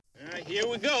Here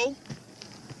we go.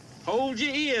 Hold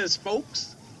your ears,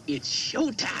 folks. It's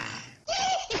showtime.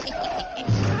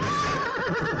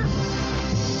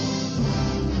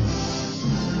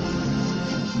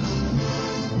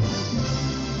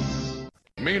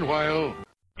 Meanwhile,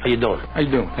 How you doing? How you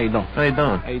doing? How you doing? How you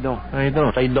doing? How you doing? How you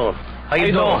doing? How you doing? How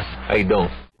you doing? How you doing?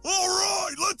 all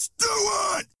right, let's do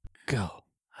it. Go.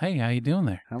 Hey, how you doing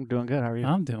there? I'm doing good. How are you?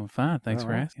 I'm doing fine. Thanks All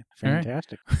for right. asking. All right.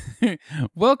 Fantastic.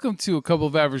 Welcome to a couple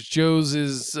of Average Joe's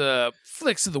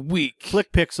Flicks of the Week.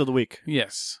 Flick picks of the week.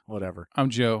 Yes. Whatever.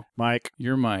 I'm Joe. Mike.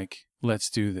 You're Mike.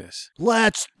 Let's do this.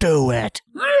 Let's do it.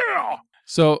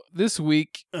 So this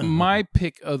week, my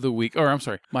pick of the week, or I'm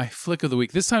sorry, my flick of the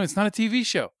week. This time it's not a TV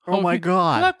show. Oh my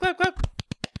God. Clap, clap, clap.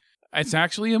 It's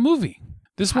actually a movie.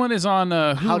 This one is on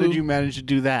Hulu. How did you manage to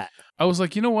do that? I was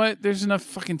like, you know what? There's enough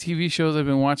fucking TV shows I've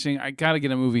been watching. I got to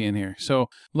get a movie in here. So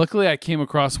luckily I came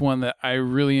across one that I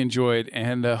really enjoyed,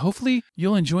 and hopefully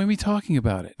you'll enjoy me talking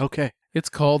about it. Okay. It's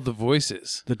called The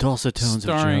Voices. The dulcet tones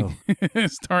starring, of Joe.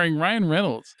 starring Ryan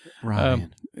Reynolds.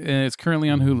 Ryan. And it's currently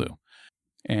on Hulu.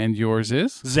 And yours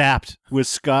is? Zapped with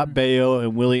Scott Baio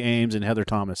and Willie Ames and Heather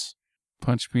Thomas.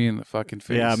 Punch me in the fucking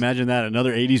face. Yeah, imagine that.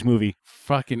 Another 80s movie.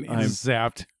 Fucking I'm-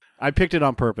 zapped. I picked it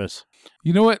on purpose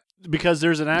You know what? because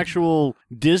there's an actual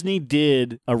Disney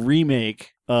did a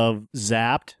remake of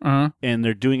Zapped Uh-huh. and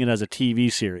they're doing it as a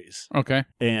TV series. Okay.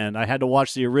 And I had to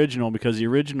watch the original because the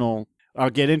original, I'll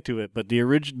get into it, but the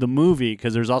movie,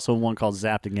 because there's also one called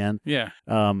Zapped again. Yeah.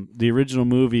 The original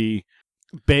movie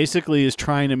basically is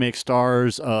trying to make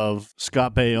stars of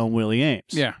Scott Baio and Willie Ames.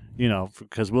 Yeah. You know,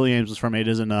 because Willie Ames was from Eight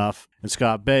Is Enough, and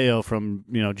Scott Baio from,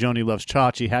 Joni Loves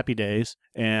Chachi, Happy Days,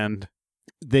 and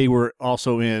they were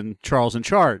also in Charles in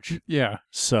Charge. Yeah.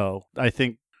 So I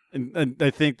think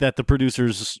that the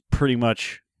producers pretty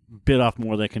much bit off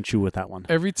more they can chew with that one.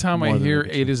 Every time More I than hear they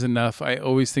can 8 chew. is enough, I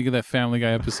always think of that Family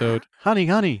Guy episode.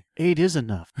 Honey, 8 is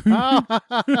enough.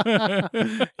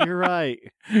 You're right.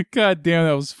 God damn,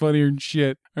 that was funnier than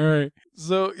shit. All right.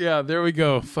 So, yeah, there we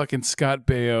go. Fucking Scott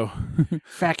Baio.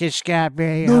 Fucking Scott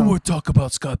Baio. No more talk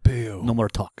about Scott Baio. No more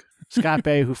talk. Scott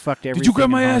Baio, who fucked everything you grab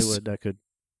my in ass? Hollywood that could.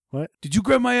 Did you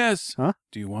grab my ass? Huh?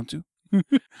 Do you want to?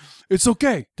 It's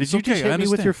okay. Did It's you okay. just I hit me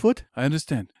with understand. your foot? I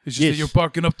understand. It's just Yes. that you're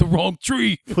barking up the wrong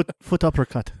tree. Foot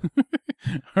uppercut.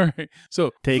 All right.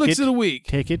 So, Take Flicks it. of the Week.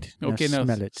 Take it. Okay, now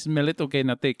smell it. Smell it. Okay,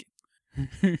 now take it.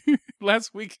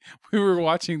 Last week we were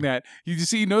watching that.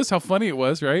 You notice how funny it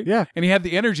was, right? Yeah. And he had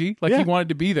the energy, like he Yeah. wanted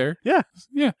to be there. Yeah.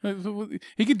 Yeah.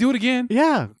 He could do it again,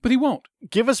 Yeah. but he won't.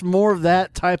 Give us more of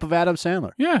that type of Adam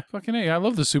Sandler. Yeah. Fucking A. I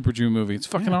love the Super Jew movie. It's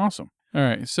fucking awesome. All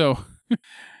right. So,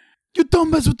 you don't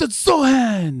mess with the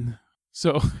Zohan.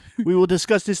 So We will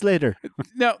discuss this later.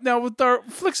 now with our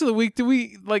Flicks of the Week, do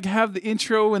we like have the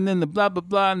intro and then the blah blah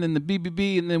blah and then the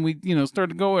BBB and then we start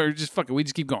to go, or just fuck it, we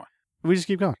just keep going? We just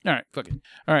keep going. All right, fuck it.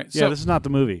 All right, Yeah, this is not the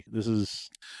movie. This is.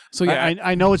 so yeah,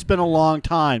 I know it's been a long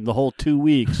time, the whole 2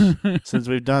 weeks since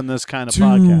we've done this kind of 2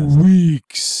 podcast.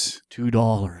 weeks. $2.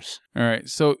 All right,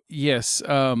 so yes,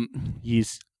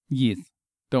 Yes. yes.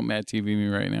 Don't Mad TV me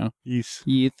right now. Yes.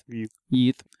 Yes, Yes.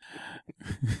 yes.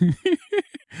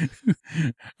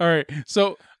 All right,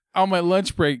 so on my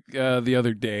lunch break the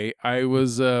other day, I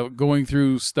was going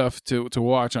through stuff to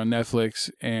watch on Netflix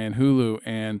and Hulu,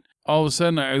 and all of a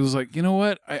sudden I was like, you know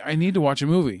what? I need to watch a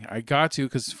movie. I got to,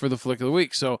 because for the Flick of the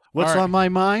Week. So What's all right. on my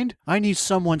mind? I need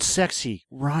someone sexy.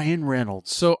 Ryan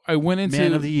Reynolds. So I went into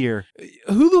Man of the Year.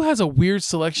 Hulu has a weird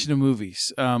selection of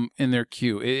movies in their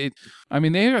queue. I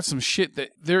mean, they got some shit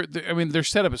that their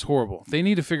setup is horrible. They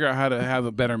need to figure out how to have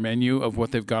a better menu of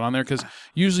what they've got on there, because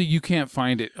usually you can't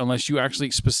find it unless you actually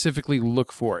specifically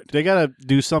look for it. They got to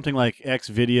do something like X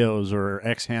Videos or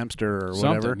X Hamster or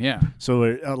whatever. Something, yeah.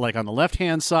 So, like on the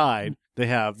left-hand side, they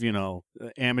have,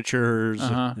 amateurs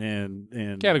Uh-huh.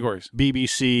 and Categories.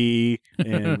 BBC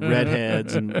and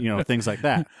redheads and, things like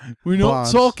that. We're not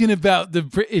Bonds. talking about the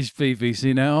British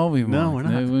BBC now, are we? No, Mark?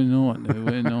 we're not. No, we're not. No,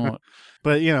 we're not.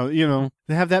 But,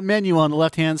 they have that menu on the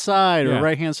left-hand side or Yeah.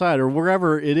 right-hand side or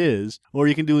wherever it is. Or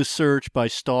you can do a search by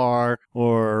star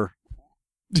or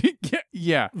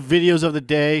Yeah. videos of the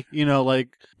day, like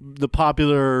the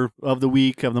popular of the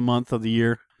week, of the month, of the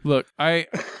year. Look, I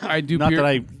do Not that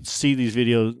I see these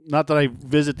videos, not that I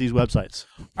visit these websites.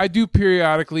 I do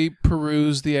periodically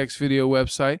peruse the X Video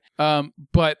website,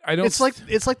 but I don't.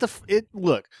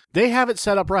 Look, they have it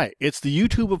set up right. It's the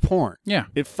YouTube of porn. Yeah,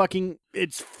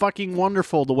 It's fucking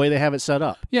wonderful the way they have it set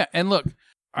up. yeah, and look,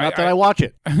 Not that I watch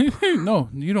it. no,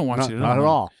 you don't watch it Not at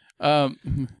all. Not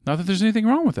that there's anything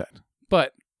wrong with that,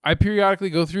 but I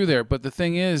periodically go through there. But the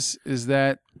thing is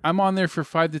that I'm on there for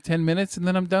 5 to 10 minutes and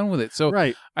then I'm done with it. So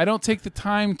Right. I don't take the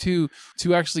time to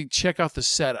actually check out the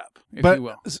setup, if But you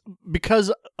will.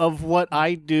 because of what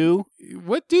I do,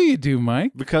 What do you do,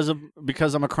 Mike? because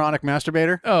I'm a chronic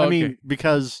masturbator. Oh, I mean, okay.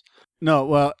 because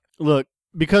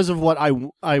of what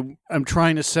I'm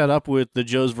trying to set up with the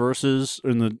Joe's Versus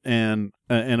and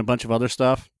a bunch of other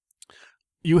stuff.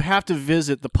 You have to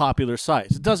visit the popular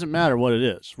sites. It doesn't matter what it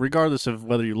is, regardless of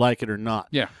whether you like it or not.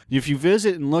 Yeah. If you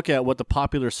visit and look at what the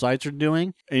popular sites are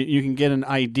doing, you can get an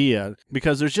idea,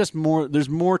 because there's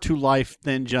more to life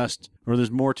than just, or there's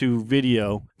more to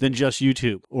video than just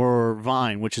YouTube or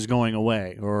Vine, which is going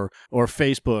away, or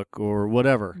Facebook or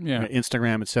whatever, Yeah.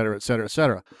 Instagram, et cetera, et cetera, et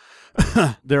cetera.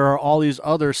 There are all these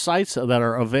other sites that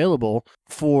are available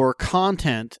for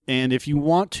content, and if you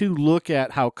want to look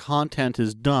at how content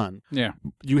is done, Yeah.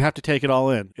 you have to take it all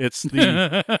in. It's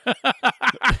the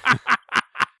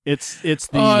it's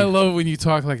the Oh, I love when you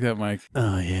talk like that, Mike.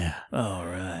 oh yeah. All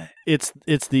right. It's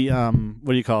the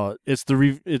what do you call it? It's the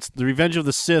Revenge of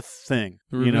the Sith thing.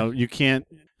 You know, you can't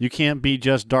be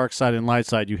just dark side and light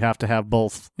side. You have to have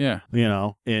both. Yeah. You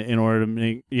know, in order to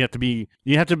make you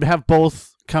have to have both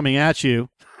coming at you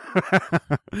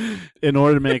in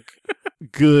order to make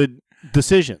good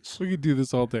decisions. We could do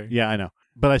this all day. Yeah, I know.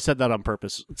 But I said that on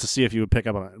purpose to see if you would pick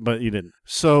up on it, but you didn't.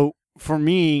 So for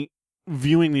me,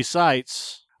 viewing these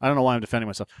sites, I don't know why I'm defending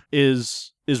myself,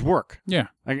 is work. Yeah.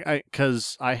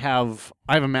 Because I have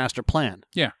a master plan.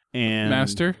 Yeah. And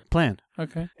Master? plan.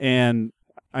 Okay. And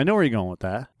I know where you're going with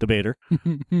that, debater.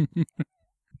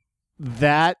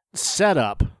 That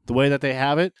setup, the way that they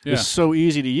have it, Yeah. is so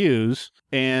easy to use,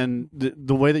 and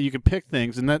the way that you can pick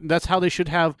things, and that's how they should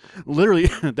have, literally,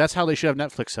 that's how they should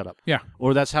have Netflix set up. Yeah.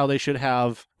 Or that's how they should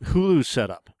have Hulu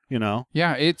set up, you know?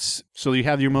 Yeah, it's... So you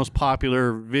have your most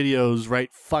popular videos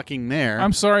right fucking there.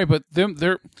 I'm sorry, but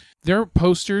their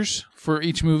posters for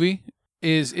each movie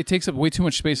it takes up way too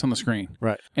much space on the screen.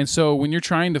 Right. And so when you're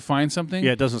trying to find something...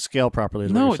 Yeah, it doesn't scale properly.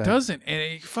 is what No, you're it saying. doesn't. And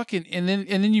it fucking and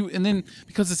then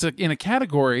because it's in a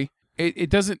category, it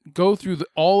doesn't go through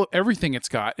everything it's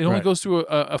got. It only Right. goes through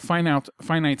a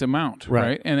finite amount, Right.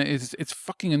 right? And it's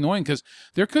fucking annoying because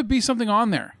there could be something on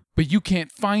there, but you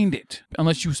can't find it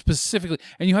unless you specifically,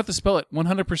 and you have to spell it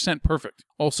 100% perfect.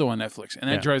 Also on Netflix, and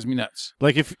that Yeah. drives me nuts.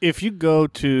 Like if you go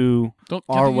to Don't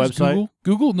our you use website, Google?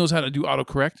 Google knows how to do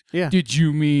autocorrect. Yeah. Did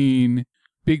you mean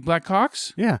Big Black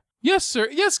Cocks? yeah. Yes, sir.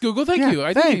 Yes, Google. Thank Yeah, you.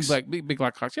 I thanks. did Big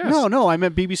Black Cocks. Yes. No, I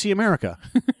meant BBC America.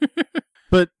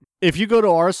 But if you go to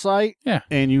our site, Yeah.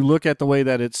 and you look at the way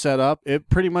that it's set up, it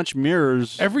pretty much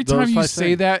mirrors Every those time you types say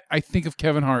things. that, I think of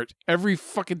Kevin Hart. Every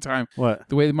fucking time. What?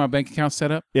 The way that my bank account's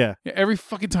set up. Yeah. Yeah, every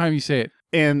fucking time you say it.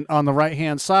 And on the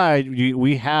right-hand side,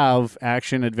 we have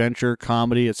action, adventure,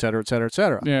 comedy, et cetera, et cetera, et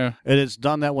cetera. Yeah. And it's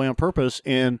done that way on purpose.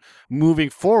 And moving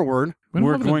forward, We don't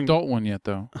we're have an going... adult one yet,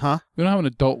 though. Huh? We don't have an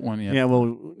adult one yet. Yeah,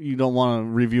 well, you don't want to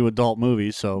review adult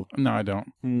movies, so... No, I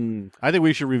don't. I think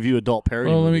we should review adult parody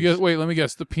Well, let me movies. guess. Wait, let me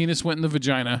guess. The penis went in the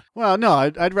vagina. Well, no,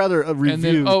 I'd rather review...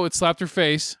 And then, it slapped her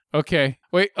face. Okay.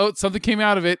 Wait, something came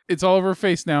out of it. It's all over her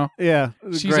face now. Yeah,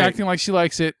 She's great. acting like she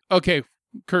likes it. Okay,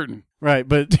 curtain. Right,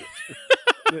 but...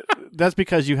 That's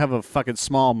because you have a fucking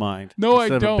small mind. No, I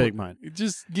instead of don't. a big mind.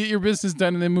 Just get your business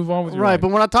done and then move on with your Right, life. but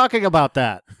we're not talking about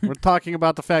that. We're talking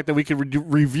about the fact that we could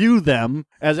review them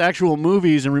as actual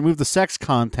movies and remove the sex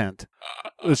content,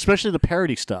 especially the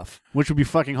parody stuff, which would be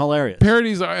fucking hilarious.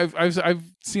 Parodies, I've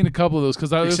seen a couple of those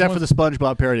because Except for the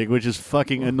SpongeBob parody, which is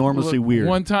fucking enormously weird.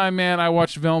 One time, man, I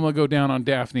watched Velma go down on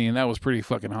Daphne, and that was pretty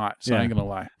fucking hot. So I Yeah. ain't gonna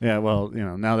lie. Yeah, well,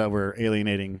 now that we're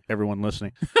alienating everyone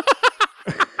listening.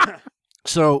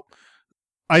 So,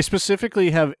 I specifically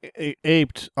have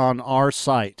aped on our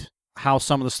site how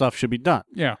some of the stuff should be done.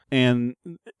 Yeah. And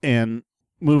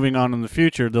moving on in the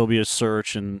future, there'll be a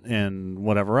search and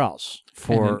whatever else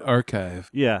for And an archive.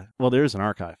 Yeah, well, there is an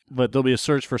archive, but there'll be a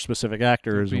search for specific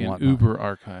actors Be and an whatnot. Uber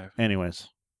archive. Anyways,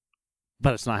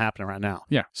 but it's not happening right now.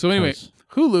 Yeah. So anyway, 'Cause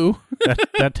Hulu.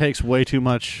 that takes way too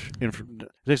much. It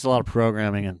takes a lot of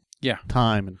programming and Yeah.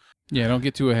 time and Yeah. Don't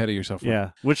get too ahead of yourself.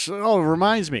 yeah. Which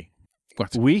reminds me,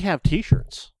 What? we have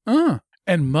T-shirts.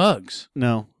 And mugs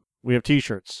No, we have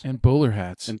T-shirts and bowler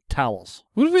hats. and towels.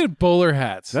 What if we had bowler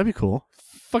hats? That'd be cool.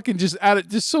 Fucking just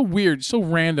just so weird, so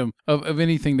random of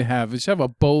anything to have. Just have a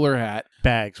bowler hat.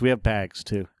 Bags. We have bags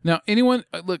too. Now, anyone,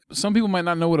 look, some people might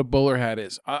not know what a bowler hat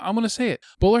is. I'm going to say it.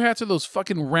 Bowler hats are those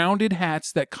fucking rounded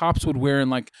hats that cops would wear in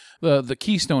like the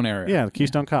Keystone era. Yeah, the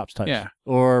Keystone Cops types. Yeah.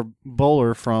 Or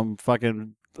Bowler from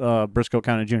fucking Briscoe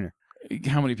County Jr.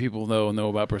 How many people know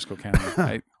about Briscoe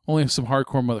County? Only some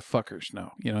hardcore motherfuckers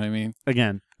know. You know what I mean?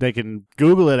 Again, they can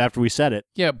Google it after we said it.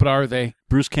 Yeah, but are they?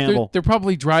 Bruce Campbell. They're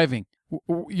probably driving.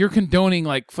 You're condoning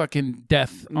like fucking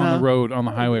death on No. the road on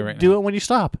the highway right now. Do it when you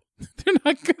stop. They're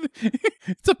not gonna.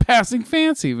 It's a passing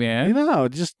fancy, man.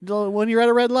 Just when you're at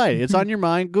a red light, it's on your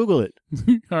mind. Google it.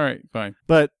 All right, fine.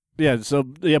 But yeah, so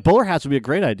yeah, bowler hats would be a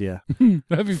great idea.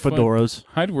 That'd be fun. Fedoras.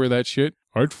 I'd wear that shit.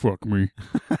 I'd fuck me.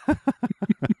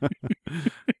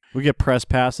 We get press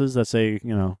passes that say,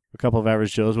 a couple of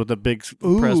average Joes with a big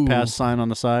press Ooh. pass sign on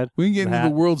the side. We can get into Hat.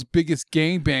 the world's biggest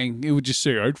gangbang. It would just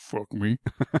say, "I'd fuck me."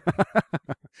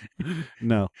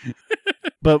 No.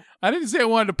 But I didn't say I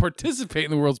wanted to participate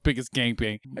in the world's biggest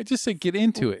gangbang. I just said get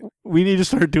into it. we need to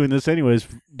start doing this anyways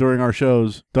during our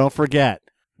shows. Don't forget,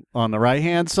 on the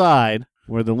right-hand side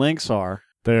where the links are,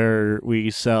 there we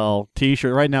sell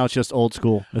T-shirt. Right now it's just old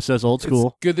school. It says old school.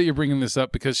 It's good that you're bringing this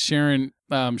up because Sharon,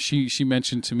 she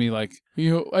mentioned to me like, I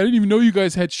didn't even know you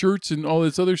guys had shirts and all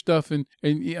this other stuff, and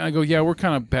I go, yeah, we're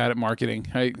kind of bad at marketing.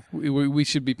 We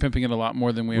should be pimping it a lot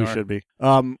more than we are. We should be.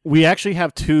 We actually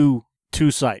have two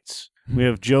sites. We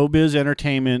have Joe Biz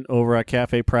Entertainment over at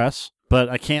Cafe Press, but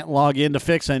I can't log in to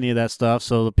fix any of that stuff,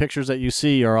 so the pictures that you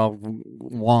see are all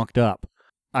wonked up.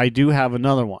 I do have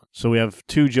another one. So we have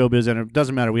two Joe Biz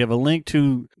doesn't matter. We have a link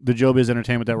to the Joe Biz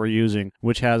Entertainment that we're using,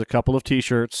 which has a couple of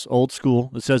T-shirts, old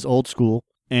school. It says old school,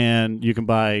 and you can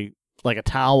buy like a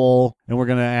towel, and we're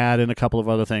going to add in a couple of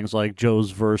other things like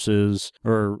Joe's Versus,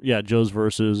 and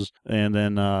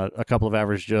then a couple of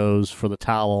average Joes for the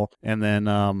towel, and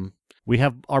then we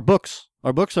have our books.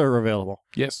 Our books are available.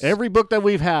 Yes. Every book that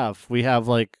we have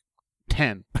like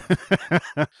 10.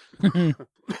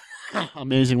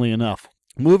 Amazingly enough.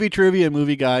 Movie trivia and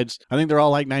movie guides. I think they're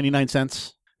all like 99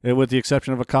 cents, with the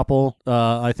exception of a couple.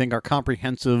 I think our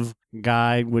comprehensive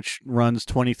guide, which runs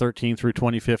 2013 through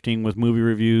 2015 with movie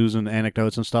reviews and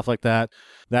anecdotes and stuff like that,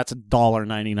 that's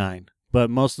 $1.99. But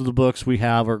most of the books we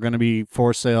have are going to be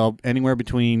for sale anywhere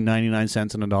between 99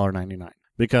 cents and $1.99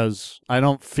 because I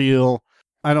don't feel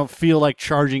like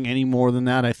charging any more than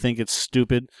that. I think it's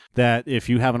stupid that if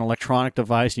you have an electronic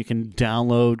device, you can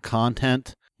download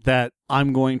content that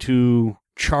I'm going to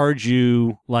charge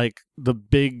you like the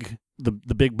big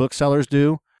booksellers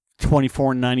do,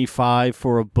 $24.95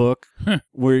 for a book.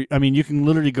 Where you can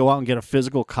literally go out and get a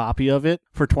physical copy of it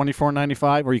for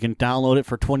 $24.95, or you can download it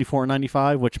for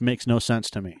 $24.95, which makes no sense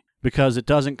to me because it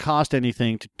doesn't cost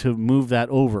anything to move that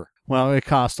over. Well, it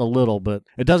costs a little, but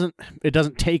it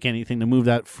doesn't take anything to move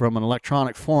that from an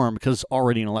electronic form because it's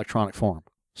already an electronic form.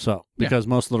 So because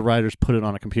most of the writers put it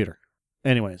on a computer.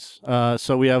 Anyways,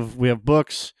 so we have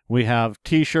books, we have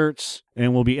T-shirts,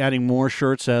 and we'll be adding more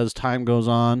shirts as time goes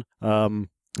on.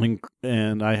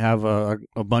 And I have a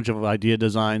bunch of idea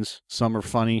designs. Some are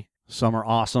funny, some are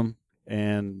awesome,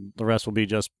 and the rest will be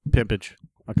just pimpage.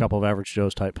 A couple of average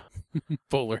Joe's type.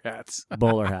 Bowler hats.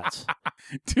 Bowler hats.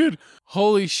 Dude,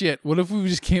 holy shit. What if we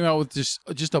just came out with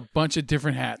just a bunch of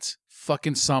different hats?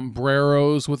 Fucking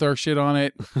sombreros with our shit on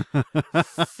it.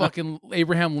 Fucking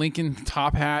Abraham Lincoln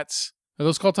top hats. Are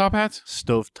those called top hats?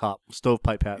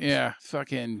 Stovepipe hats. Yeah.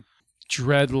 Fucking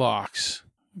dreadlocks.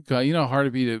 God, you know how hard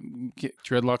it'd be to get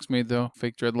dreadlocks made, though?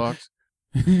 Fake dreadlocks.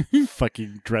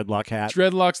 Fucking dreadlock hat.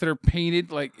 Dreadlocks that are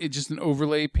painted, like it's just an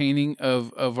overlay painting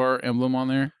of our emblem on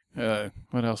there.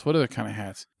 What else? What other kind of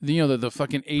hats? The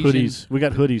fucking Asian... Hoodies. We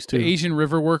got hoodies, too. The Asian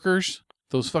river workers.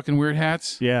 Those fucking weird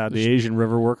hats. Yeah, the Asian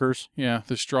river workers. Yeah,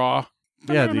 the straw.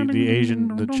 Yeah,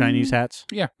 the Chinese hats.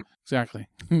 Yeah, exactly.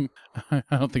 I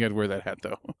don't think I'd wear that hat,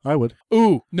 though. I would.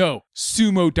 Ooh, no.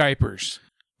 Sumo diapers.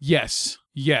 Yes.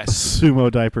 Sumo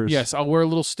diapers. Yes, I'll wear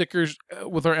little stickers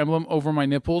with our emblem over my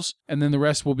nipples, and then the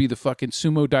rest will be the fucking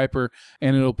sumo diaper,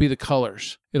 and it'll be the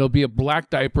colors. It'll be a black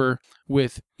diaper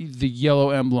with the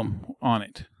yellow emblem on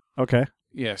it. Okay.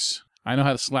 Yes. I know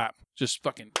how to slap. Just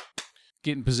fucking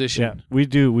get in position. Yeah, we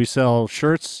do. We sell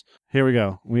shirts. Here we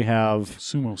go. We have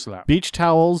Sumo slap. beach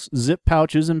towels, zip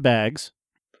pouches, and bags,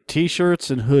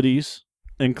 T-shirts and hoodies,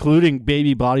 including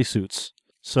baby bodysuits.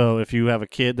 So if you have a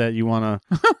kid that you want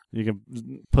to, you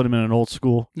can put them in an old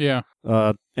school. Yeah.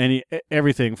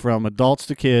 Everything from adults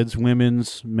to kids,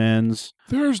 women's, men's.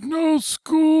 There's no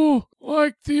school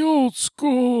like the old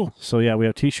school. So yeah, we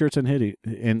have T-shirts and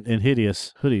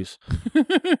hideous hoodies.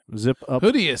 Zip up.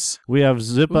 Hoodious. We have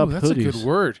zip Ooh, up that's hoodies. a good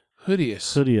word.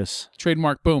 Hoodious. Hoodious.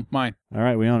 Trademark. Boom. Mine. All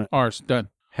right, we own it. Ours. Done.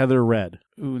 Heather red.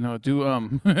 Ooh, no. Do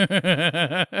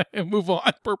move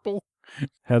on. Purple.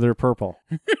 Heather purple.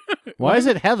 Why is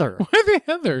it Heather? Why are they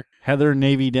Heather? Heather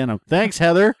navy denim. Thanks,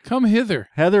 Heather. Come hither.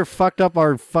 Heather fucked up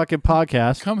our fucking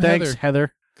podcast. Come Thanks,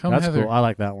 Heather. Come That's Heather. cool. I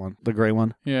like that one. The gray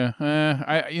one.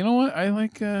 Yeah. You know what? I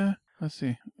like. Let's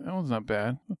see. That one's not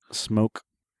bad. Smoke.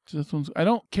 This one's. I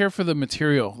don't care for the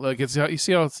material. Like you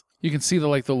see how you can see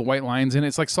the white lines in it.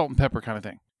 It's like salt and pepper kind of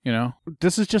thing. You know,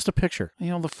 This is just a picture.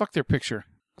 the fuck their picture.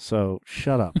 So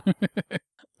shut up.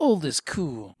 Old is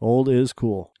cool. Old is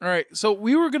cool. All right, so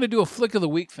we were gonna do a flick of the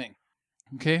week thing.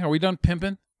 Okay, are we done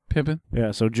pimping?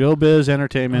 Yeah, so Joe Biz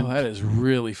Entertainment. Oh, that is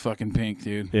really fucking pink,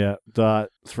 dude. Yeah,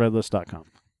 .threadless.com.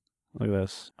 Look at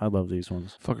this. I love these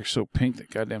ones. Fucker's so pink that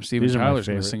goddamn Steven These are my Tyler's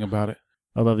gonna favorite. sing about it.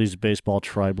 I love these baseball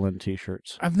tri-blend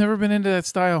t-shirts. I've never been into that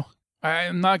style.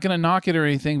 I'm not gonna knock it or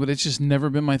anything, but it's just never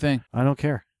been my thing. I don't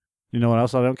care. You know what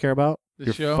else I don't care about? The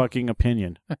Your show? fucking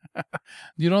opinion.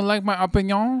 You don't like my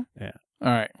opinion? Yeah. All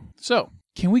right. So,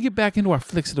 can we get back into our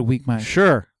flicks of the week, Mike?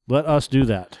 Sure. Let us do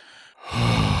that.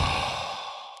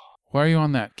 Why are you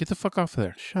on that? Get the fuck off of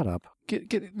there. Shut up.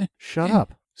 Get. Shut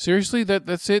up. Seriously,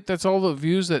 that's it. That's all the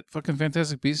views that fucking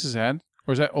Fantastic Beasts has had,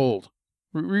 or is that old?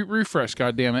 Refresh,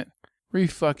 goddammit.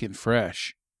 Fucking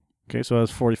fresh. Okay, so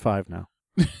that's 45 now.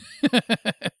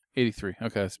 83.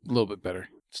 Okay, that's a little bit better.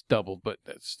 It's doubled, but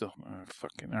that's still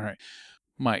fucking all right.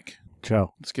 Mike,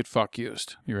 Joe, let's get fuck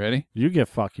used. You ready? you get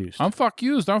fuck used. I'm fuck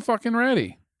used. I'm fucking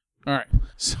ready. All right.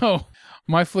 So,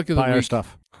 my flick of the Buy our week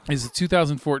stuff. is a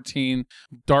 2014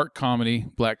 dark comedy,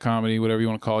 black comedy, whatever you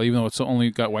want to call it, even though it's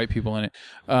only got white people in it.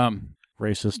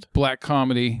 Racist. Black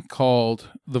comedy called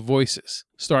The Voices,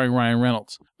 starring Ryan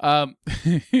Reynolds.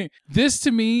 This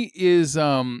to me is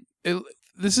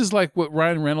this is like what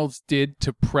Ryan Reynolds did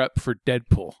to prep for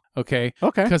Deadpool. Okay.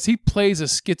 Okay. Because he plays a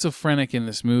schizophrenic in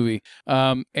this movie.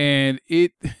 And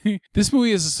this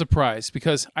movie is a surprise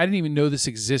because I didn't even know this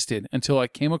existed until I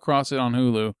came across it on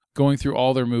Hulu, going through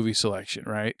all their movie selection,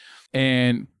 right?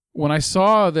 And when I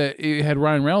saw that it had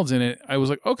Ryan Reynolds in it, I was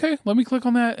like, okay, let me click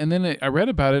on that. And then I read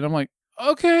about it. I'm like,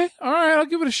 okay, all right, I'll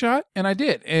give it a shot. And I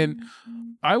did. And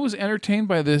I was entertained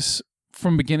by this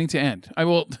from beginning to end. I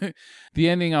will, the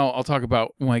ending I'll talk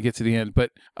about when I get to the end.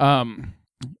 But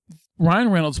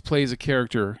Ryan Reynolds plays a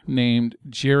character named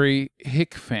Jerry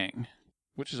Hickfang,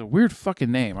 which is a weird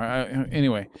fucking name.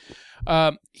 Anyway,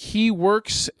 he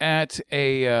works at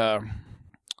a,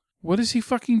 what does he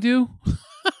fucking do?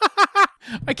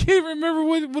 I can't even remember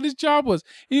what his job was.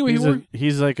 Anyway,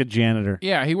 he's like a janitor.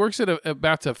 Yeah, he works at a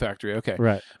bathtub factory. Okay.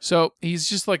 Right. So he's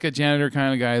just like a janitor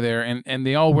kind of guy there, and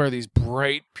they all wear these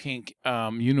bright pink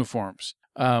uniforms,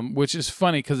 which is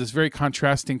funny because it's very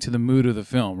contrasting to the mood of the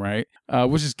film, right?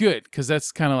 Which is good because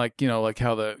that's kind of like, like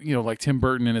how like Tim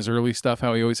Burton in his early stuff,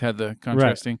 how he always had the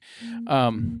contrasting.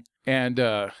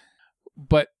 Right.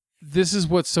 But this is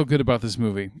what's so good about this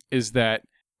movie is that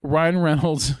Ryan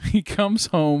Reynolds, he comes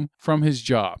home from his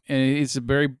job, and it's a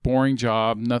very boring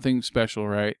job, nothing special,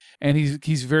 right? And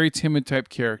he's very timid type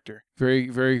character, very,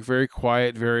 very, very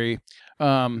quiet, very.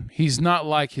 He's not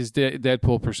like his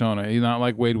Deadpool persona. He's not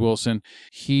like Wade Wilson.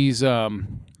 He is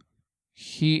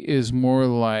more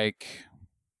like.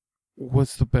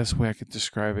 What's the best way I could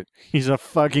describe it? He's a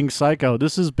fucking psycho.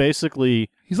 This is basically.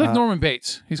 He's like Norman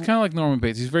Bates. He's kind of like Norman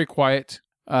Bates. He's very quiet.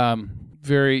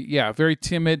 Very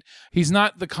timid. He's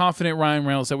not the confident Ryan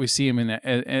Reynolds that we see him in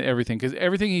everything, because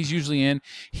everything he's usually in,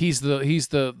 he's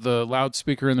the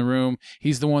loudspeaker in the room.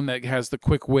 He's the one that has the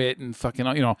quick wit and fucking,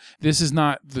 this is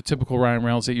not the typical Ryan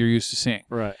Reynolds that you're used to seeing.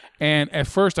 Right. And at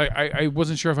first I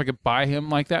wasn't sure if I could buy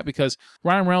him like that, because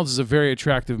Ryan Reynolds is a very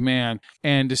attractive man,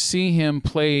 and to see him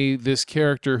play this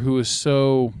character who is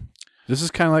so... This is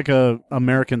kind of like a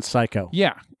American Psycho.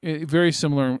 Yeah, very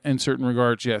similar in certain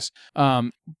regards, yes.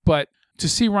 But to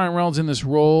see Ryan Reynolds in this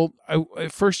role,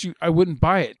 at first I wouldn't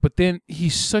buy it, but then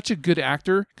he's such a good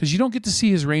actor because you don't get to see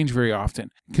his range very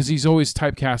often because he's always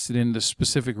typecasted into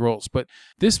specific roles. But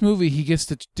this movie, he gets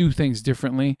to do things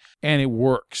differently, and it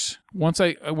works. Once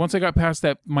I got past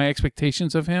that, my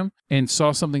expectations of him, and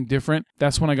saw something different,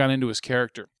 that's when I got into his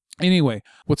character. Anyway,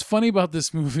 what's funny about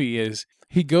this movie is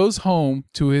he goes home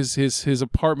to his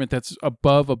apartment that's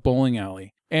above a bowling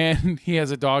alley. And he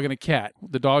has a dog and a cat.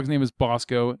 The dog's name is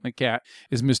Bosco, and the cat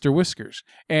is Mr. Whiskers.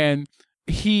 And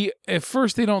at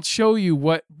first they don't show you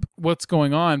what's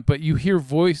going on, but you hear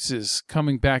voices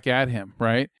coming back at him,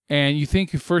 right? And you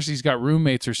think at first he's got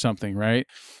roommates or something, right?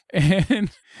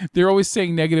 And they're always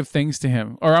saying negative things to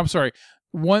him. Or I'm sorry,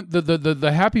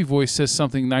 the happy voice says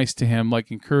something nice to him,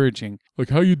 like encouraging, like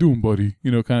 "How you doing, buddy?"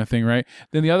 kind of thing, right?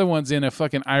 Then the other one's in a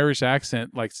fucking Irish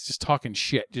accent, like just talking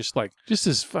shit, just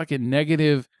this fucking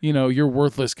negative, you're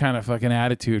worthless kind of fucking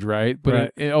attitude, right? But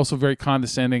right. It also very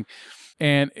condescending.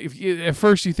 And at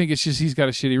first you think it's just he's got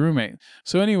a shitty roommate.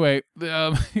 So anyway,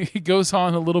 he goes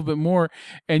on a little bit more,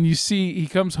 and you see he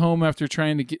comes home after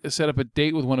trying to set up a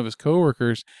date with one of his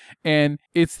coworkers, and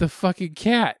it's the fucking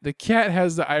cat. The cat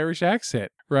has the Irish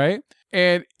accent, right?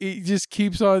 And it just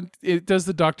keeps on. It does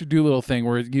the Dr. Dolittle thing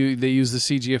where they use the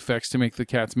CG effects to make the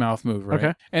cat's mouth move, right?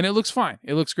 Okay. And it looks fine.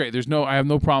 It looks great. I have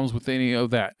no problems with any of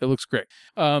that. It looks great.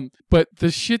 But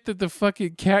the shit that the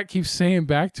fucking cat keeps saying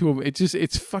back to him,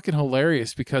 it's fucking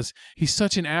hilarious because he's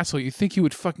such an asshole. You think he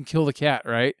would fucking kill the cat,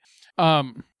 right?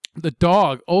 The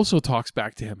dog also talks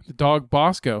back to him, the dog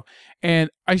Bosco. And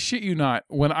I shit you not,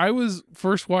 when I was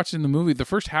first watching the movie, the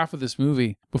first half of this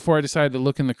movie, before I decided to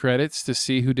look in the credits to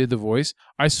see who did the voice,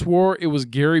 I swore it was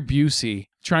Gary Busey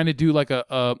trying to do like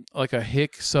a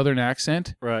hick Southern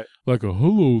accent. Right. Like a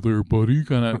hello there, buddy,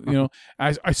 kind of,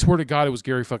 I swear to God it was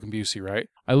Gary fucking Busey, right?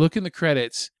 I look in the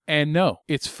credits and no,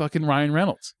 it's fucking Ryan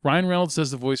Reynolds. Ryan Reynolds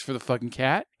does the voice for the fucking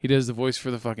cat. He does the voice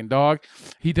for the fucking dog.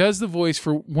 He does the voice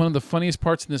for one of the funniest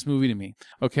parts in this movie to me.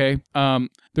 Okay.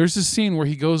 There's this scene where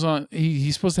he goes on,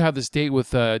 he's supposed to have this date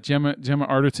with Gemma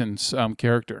Arterton's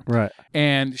character. Right.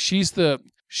 And she's the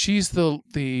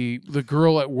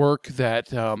girl at work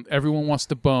that everyone wants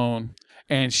to bone,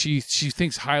 and she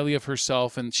thinks highly of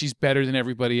herself, and she's better than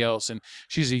everybody else, and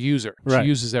she's a user. Right. She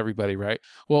uses everybody, right?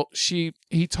 Well,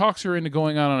 he talks her into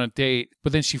going out on a date,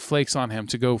 but then she flakes on him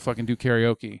to go fucking do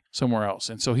karaoke somewhere else,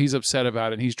 and so he's upset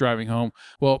about it, and he's driving home.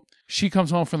 Well, she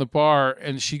comes home from the bar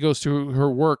and she goes to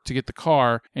her work to get the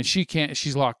car, and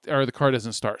she's locked, or the car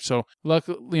doesn't start. So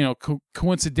luckily,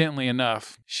 coincidentally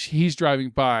enough, he's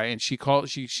driving by and she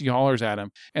hollers at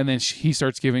him, and then he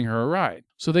starts giving her a ride.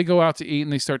 So they go out to eat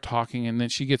and they start talking, and then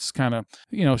she gets kind of,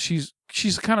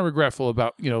 she's kind of regretful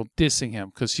about, dissing him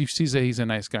because she sees that he's a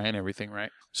nice guy and everything,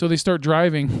 right? So they start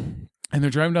driving. And they're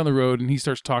driving down the road, and he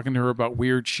starts talking to her about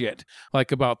weird shit,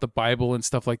 like about the Bible and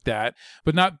stuff like that,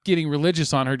 but not getting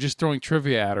religious on her, just throwing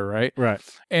trivia at her, right? Right.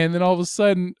 And then all of a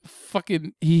sudden,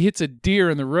 he hits a deer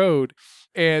in the road,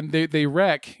 and they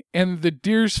wreck, and the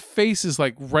deer's face is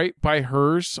like right by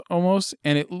hers almost,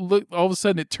 and all of a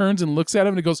sudden it turns and looks at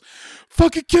him, and it goes,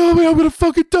 "Fucking kill me, I'm gonna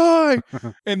fucking die,"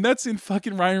 and that's in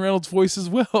fucking Ryan Reynolds' voice as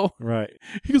well. Right.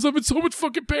 He goes, "I'm in so much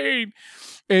fucking pain."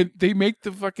 And they make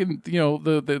the fucking,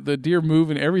 the deer move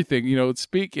and everything,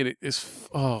 speak. And it is,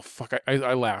 oh, fuck.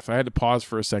 I laughed. I had to pause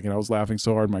for a second. I was laughing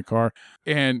so hard in my car.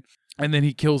 And then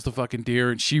he kills the fucking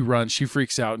deer, and she runs. She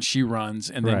freaks out and she runs.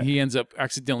 And then he ends up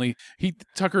accidentally,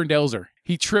 Tucker and Dale's her.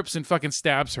 He trips and fucking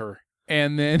stabs her.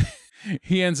 And then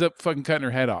he ends up fucking cutting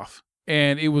her head off.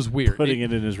 And it was weird. Putting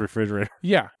it in his refrigerator.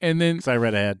 Yeah. And then. Because I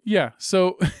read ahead. Yeah.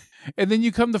 So. And then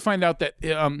you come to find out that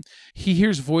he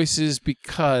hears voices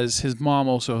because his mom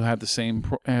also had the same.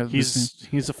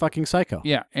 He's a fucking psycho.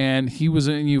 Yeah, and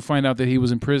you find out that he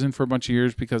was in prison for a bunch of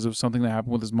years because of something that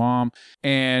happened with his mom,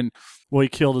 and he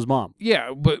killed his mom.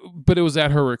 Yeah, but it was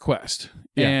at her request,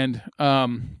 Yeah.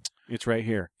 And it's right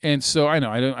here. And so I know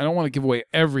I don't want to give away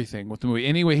everything with the movie.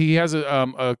 Anyway, he has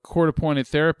a court-appointed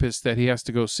therapist that he has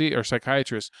to go see, or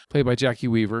psychiatrist, played by Jackie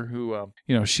Weaver, who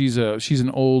she's an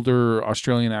older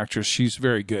Australian actress. She's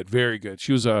very good, very good.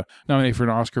 She was nominated for an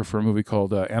Oscar for a movie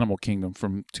called Animal Kingdom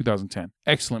from 2010.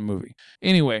 Excellent movie.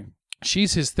 Anyway.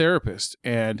 She's his therapist,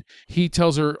 and he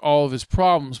tells her all of his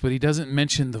problems, but he doesn't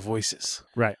mention the voices.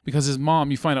 Right. Because his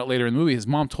mom, you find out later in the movie, his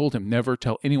mom told him never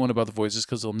tell anyone about the voices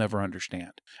because they'll never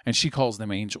understand. And she calls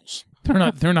them angels. They're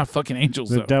not fucking angels,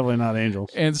 They're though. definitely not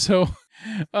angels. And so,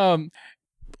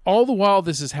 all the while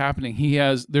this is happening,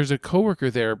 there's a coworker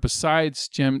there besides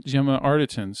Gemma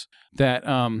Arterton's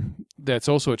that's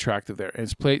also attractive there.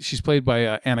 And she's played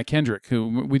by Anna Kendrick,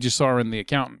 who we just saw her in The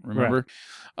Accountant, remember? Right.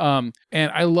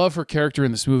 And I love her character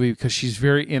in this movie because she's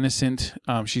very innocent.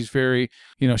 She's very,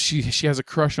 she has a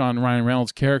crush on Ryan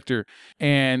Reynolds' character,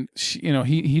 and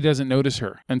he doesn't notice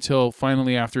her until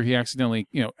finally after he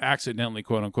accidentally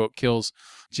quote unquote kills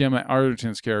Gemma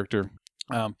Arterton's character.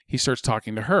 He starts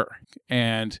talking to her,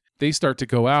 and they start to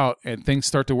go out, and things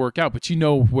start to work out. But you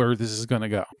know where this is going to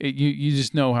go. You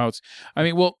just know how it's. I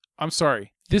mean, well, I'm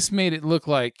sorry. This made it look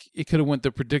like it could have went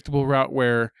the predictable route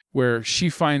where she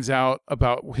finds out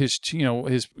about his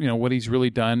what he's really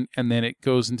done, and then it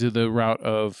goes into the route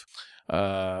of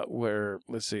where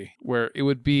it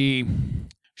would be.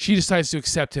 She decides to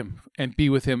accept him and be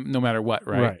with him no matter what,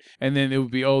 right? And then it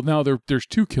would be, now there's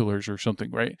two killers or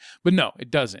something, right? But no, it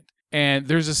doesn't. And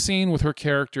there's a scene with her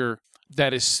character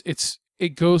that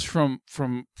it goes from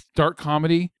dark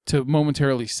comedy to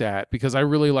momentarily sad because I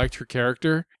really liked her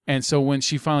character. And so when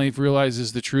she finally finds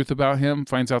out the truth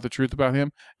about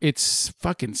him, it's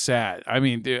fucking sad. I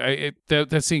mean,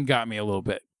 that scene got me a little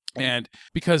bit. And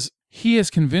because he has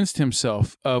convinced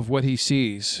himself of what he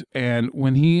sees, and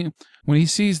when he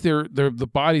sees the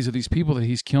bodies of these people that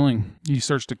he's killing, he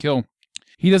starts to kill.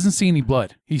 He doesn't see any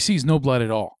blood. He sees no blood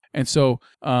at all. And so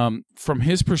from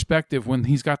his perspective, when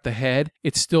he's got the head,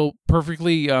 it's still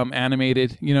perfectly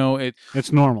animated.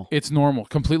 It's normal. It's normal,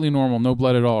 completely normal, no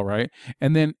blood at all, right?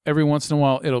 And then every once in a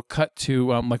while, it'll cut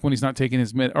to like when he's not taking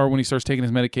his or when he starts taking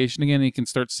his medication again, and he can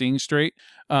start seeing straight.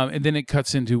 And then it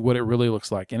cuts into what it really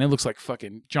looks like, and it looks like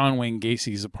fucking John Wayne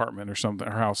Gacy's apartment or something,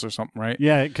 or house or something, right?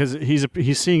 Yeah, because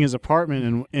he's seeing his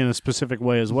apartment in a specific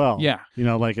way as well. Yeah.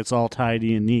 Like it's all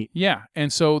tidy and neat. Yeah,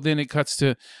 and so then it cuts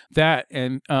to that,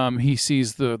 and he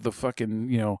sees the fucking,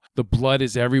 the blood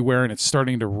is everywhere, and it's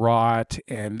starting to rot,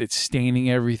 and it's staining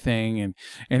everything, and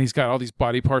he's got all these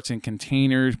body parts in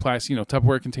containers, plastic,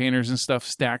 Tupperware containers and stuff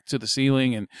stacked to the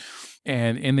ceiling, and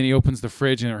then he opens the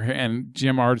fridge, and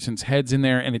Jim Arterton's head's in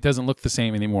there, and it doesn't look the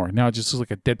same anymore. Now it just looks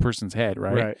like a dead person's head,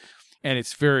 right? Right. And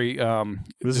it's very.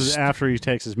 This is after he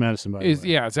takes his medicine, by the way.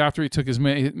 Yeah, it's after he took his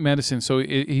medicine, so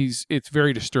it's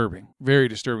very disturbing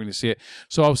to see it.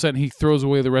 So all of a sudden he throws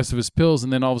away the rest of his pills,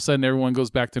 and then all of a sudden everyone goes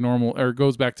back to normal, or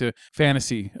goes back to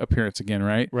fantasy appearance again,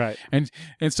 right? Right. And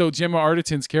so Gemma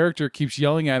Arterton's character keeps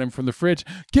yelling at him from the fridge,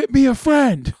 "Get me a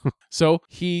friend!" So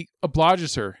he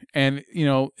obliges her, and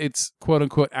it's quote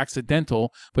unquote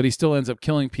accidental, but he still ends up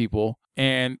killing people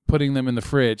and putting them in the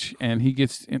fridge, and he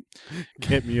gets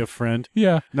Get me a friend.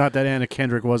 Yeah. Not that Anna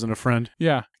Kendrick wasn't a friend.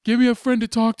 Yeah. Give me a friend to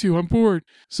talk to. I'm bored.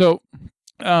 So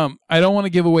I don't want to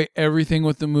give away everything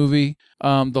with the movie.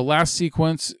 The last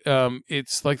sequence,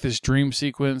 it's like this dream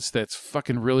sequence that's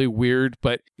fucking really weird,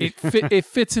 but it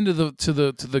fits into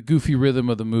the goofy rhythm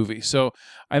of the movie. So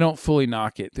I don't fully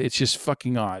knock it. It's just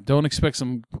fucking odd. Don't expect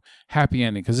some happy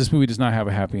ending, because this movie does not have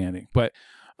a happy ending. But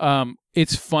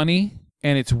it's funny.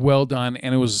 And it's well done,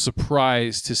 and it was a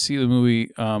surprise to see the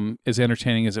movie as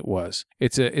entertaining as it was.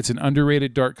 It's an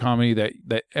underrated dark comedy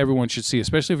that everyone should see,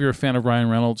 especially if you're a fan of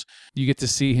Ryan Reynolds. You get to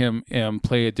see him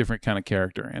play a different kind of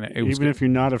character, and it was even if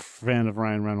you're not a fan of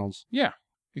Ryan Reynolds. Yeah,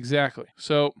 exactly.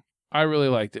 So I really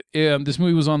liked it. This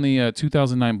movie was on the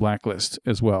 2009 blacklist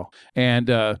as well, and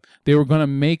they were going to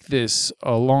make this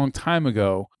a long time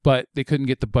ago, but they couldn't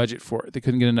get the budget for it. They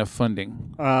couldn't get enough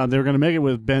funding. They were going to make it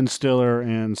with Ben Stiller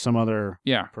and some other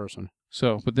person.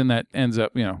 So, but then that ends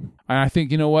up, I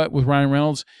think, with Ryan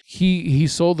Reynolds, he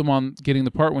sold them on getting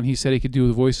the part when he said he could do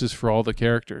the voices for all the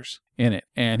characters in it.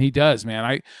 And he does, man.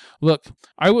 I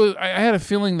had a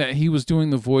feeling that he was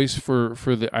doing the voice for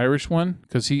the Irish one,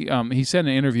 because he said in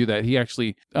an interview that he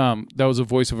actually, that was a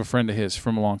voice of a friend of his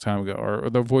from a long time ago, or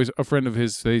the voice, a friend of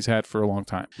his that he's had for a long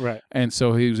time. Right. And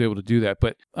so he was able to do that.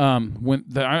 But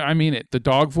the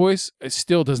dog voice, it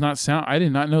still does not sound, I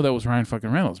did not know that was Ryan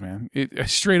fucking Reynolds, man. It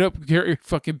straight up Gary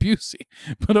fucking Busey.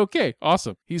 But okay,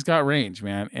 awesome. He's got range,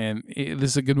 man. And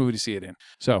this is a good movie to see it in.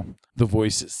 So, The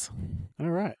Voices. All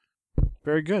right.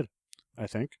 Very good, I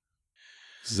think.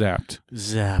 Zapped.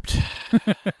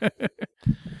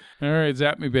 All right,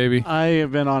 zap me, baby. I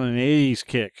have been on an 80s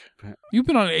kick. You've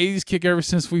been on an 80s kick ever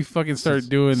since we fucking started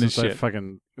doing this shit.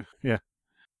 Yeah.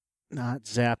 Not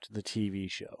Zapped, the TV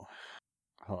show.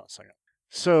 Hold on a second.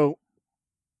 So,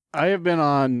 I have been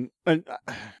on...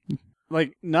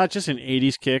 not just an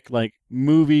 80s kick, like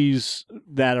movies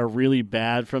that are really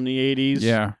bad from the 80s.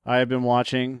 Yeah. I have been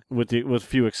watching with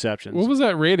few exceptions. What was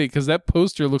that rated? Because that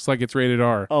poster looks like it's rated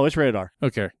R. Oh, it's rated R.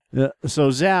 Okay. So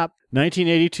Zap,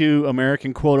 1982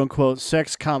 American quote-unquote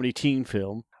sex comedy teen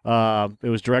film. It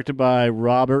was directed by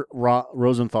Robert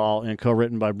Rosenthal and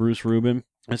co-written by Bruce Rubin.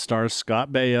 It stars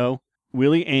Scott Baio,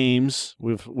 Willie Ames,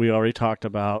 we already talked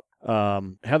about,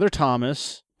 Heather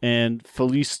Thomas, and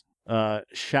Felice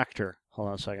Schachter. Hold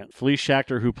on a second. Felice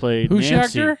Schachter, who played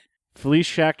Nancy. Schachter? Felice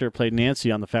Schachter played Nancy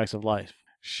on The Facts of Life.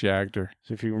 Schachter.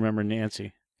 So if you remember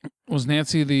Nancy. Was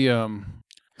Nancy the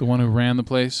one who ran the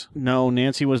place? No,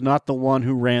 Nancy was not the one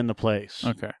who ran the place.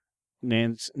 Okay.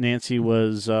 Nancy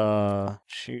was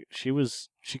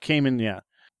she came in, yeah.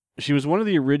 She was one of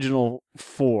the original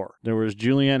four. There was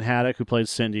Julianne Haddock, who played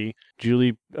Cindy,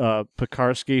 Julie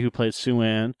Pekarsky, who played Sue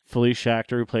Ann, Felice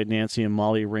Schachter, who played Nancy, and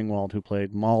Molly Ringwald, who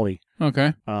played Molly.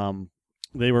 Okay.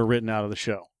 They were written out of the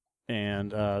show.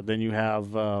 And then you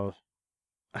have... I'm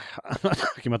not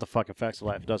talking about the fucking Facts of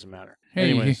Life. It doesn't matter.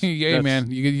 Hey, Anyways, hey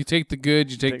man. You take the good,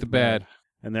 you take the bad.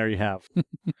 And there you have.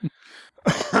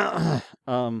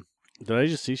 Did I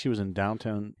just see she was in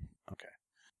Downtown? Okay.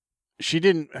 She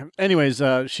didn't. Anyways,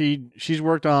 she's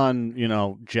worked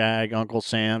on, Jag, Uncle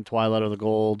Sam, Twilight of the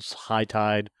Golds, High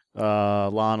Tide,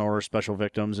 Law and Order, Special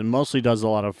Victims, and mostly does a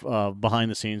lot of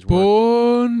behind the scenes work.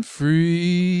 Born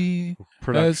free,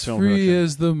 as film free production.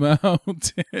 as the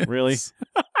mountains. Really?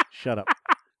 Shut up.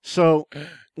 So,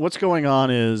 what's going on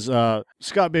is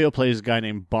Scott Baio plays a guy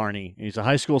named Barney. He's a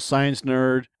high school science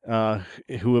nerd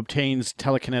who obtains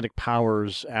telekinetic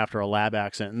powers after a lab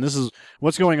accident. And this is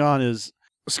what's going on is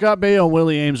Scott Baio and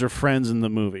Willie Ames are friends in the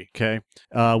movie, okay?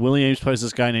 Willie Ames plays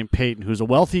this guy named Peyton, who's a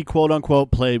wealthy,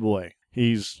 quote-unquote, playboy.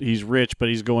 He's rich, but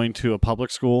he's going to a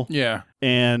public school. Yeah.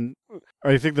 And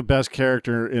I think the best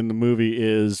character in the movie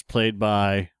is played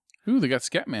by... Ooh, they got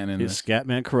Scatman in this.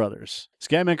 Scatman Carruthers.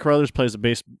 Scatman Carruthers plays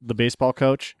the baseball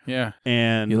coach. Yeah.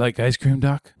 And you like ice cream,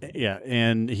 Doc? yeah,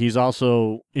 and he's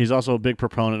also a big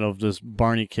proponent of this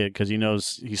Barney kid because he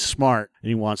knows he's smart and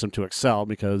he wants him to excel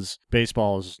because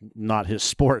baseball is not his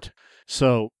sport.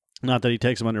 So, not that he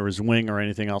takes him under his wing or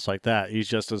anything else like that. He's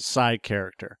just a side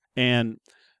character. And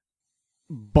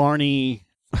Barney,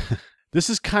 this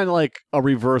is kind of like a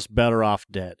reverse Better Off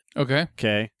Dead. Okay.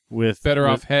 Okay. With Better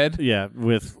Off Head? Yeah,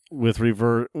 with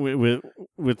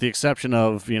the exception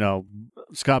of,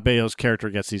 Scott Baio's character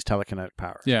gets these telekinetic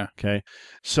powers. Yeah. Okay.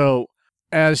 So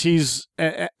as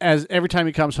every time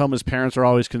he comes home, his parents are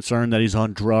always concerned that he's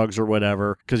on drugs or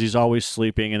whatever because he's always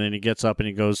sleeping, and then he gets up and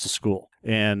he goes to school.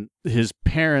 And his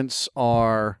parents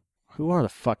are who are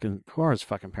his fucking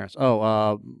parents?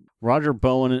 Oh, Roger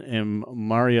Bowen and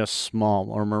Mariah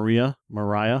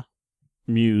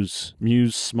Muse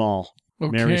Small.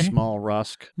 Okay. Mary Small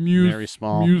Rusk. Mary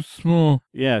Small. Muse Small.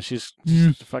 Yeah, she's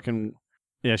fucking.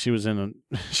 Yeah, she was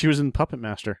in Puppet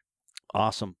Master.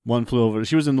 Awesome.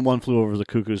 She was in the One Flew Over the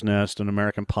Cuckoo's Nest and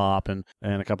American Pop and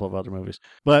a couple of other movies.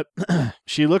 But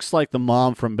she looks like the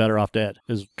mom from Better Off Dead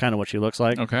is kind of what she looks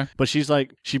like. Okay. But she's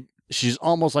like she's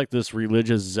almost like this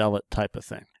religious zealot type of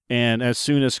thing. And as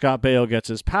soon as Scott Baio gets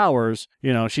his powers,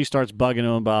 she starts bugging him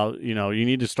about, you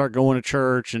need to start going to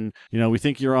church and, we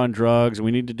think you're on drugs and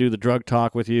we need to do the drug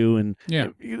talk with you. And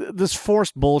this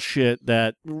forced bullshit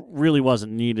that really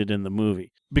wasn't needed in the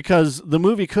movie. Because the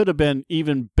movie could have been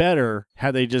even better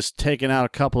had they just taken out a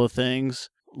couple of things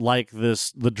like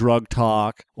the drug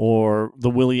talk or the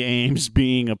Willie Ames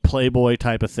being a playboy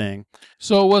type of thing.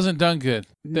 So it wasn't done good.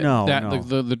 No.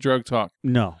 The drug talk.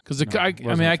 No, because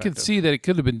I could see that it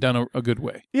could have been done a good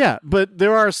way. Yeah, but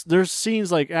there's scenes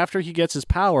like after he gets his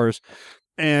powers,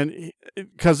 and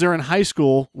because they're in high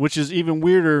school, which is even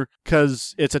weirder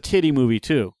because it's a titty movie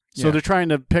too. So they're trying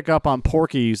to pick up on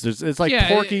Porky's. It's like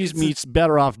Porky's meets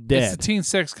Better Off Dead. It's the teen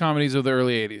sex comedies of the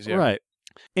early 80s. Yeah. Right,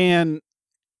 and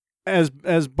as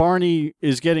Barney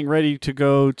is getting ready to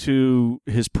go to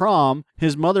his prom,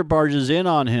 his mother barges in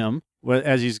on him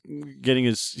as he's getting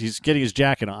his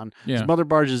jacket on. Yeah. His mother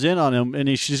barges in on him,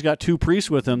 and she's got two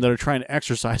priests with him that are trying to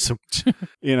exorcise him.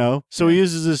 So he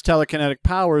uses his telekinetic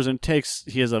powers and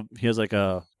he has like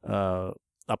a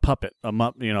puppet,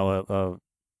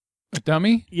 a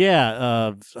dummy?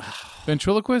 Yeah.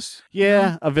 Ventriloquist?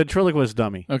 Yeah, a ventriloquist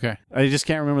dummy. Okay. I just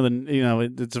can't remember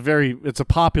it's a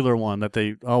popular one that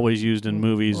they always used in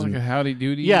movies. Like a Howdy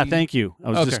Doody? Yeah, thank you.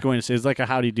 I was just going to say, it's like a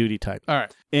Howdy Doody type. All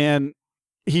right. And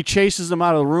he chases them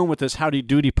out of the room with this Howdy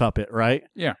Doody puppet, right?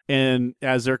 Yeah. And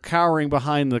as they're cowering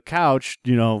behind the couch,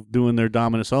 doing their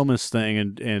Dominus Omus thing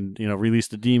and release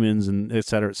the demons and et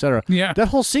cetera, et cetera. Yeah. That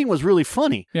whole scene was really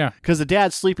funny. Yeah. Because the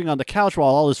dad's sleeping on the couch while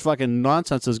all this fucking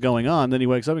nonsense is going on. Then he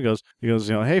wakes up and goes,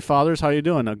 hey, fathers, how you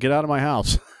doing? Now get out of my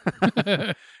house.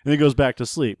 And he goes back to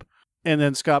sleep. And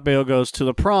then Scott Baio goes to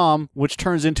the prom, which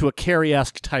turns into a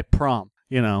Carrie-esque type prom.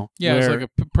 Yeah, it's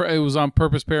like it was on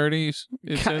purpose parodies.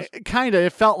 Kind of.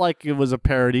 It felt like it was a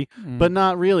parody, but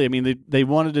not really. I mean, they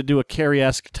wanted to do a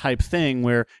Carrie-esque type thing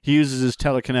where he uses his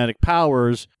telekinetic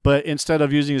powers, but instead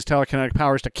of using his telekinetic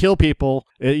powers to kill people,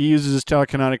 he uses his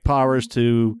telekinetic powers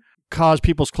to cause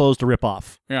people's clothes to rip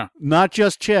off. Yeah. Not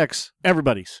just chicks,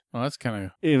 everybody's. Well, that's kind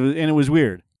of... And it was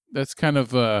weird. That's kind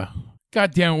of...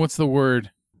 God damn it, what's the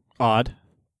word? Odd.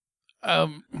 I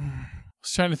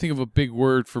was trying to think of a big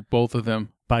word for both of them.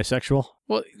 Bisexual?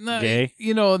 Well, no, gay?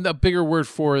 A bigger word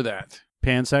for that.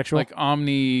 Pansexual? Like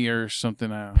omni or something.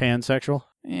 Pansexual?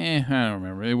 I don't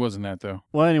remember. It wasn't that, though.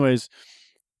 Well, anyways,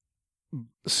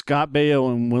 Scott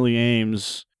Baio and Willie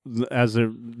Ames, as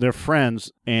they're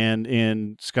friends, and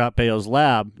in Scott Baio's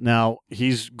lab, now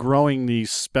he's growing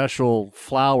these special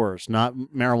flowers, not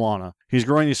marijuana. He's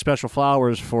growing these special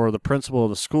flowers for the principal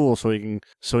of the school so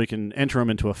he can enter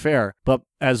them into a fair, but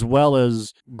as well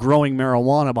as growing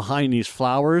marijuana behind these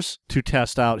flowers to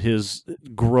test out his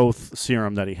growth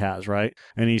serum that he has, right?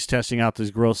 And he's testing out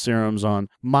these growth serums on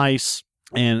mice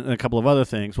and a couple of other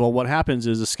things. Well, what happens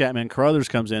is the Scatman Carruthers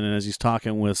comes in, and as he's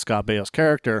talking with Scott Baio's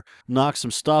character, knocks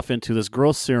some stuff into this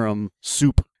growth serum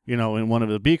soup, in one of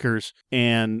the beakers,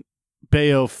 and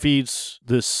Baio feeds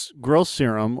this growth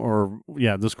serum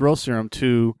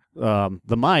to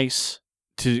the mice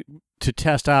to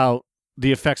test out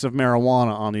the effects of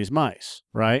marijuana on these mice,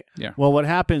 right? Yeah. Well, what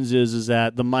happens is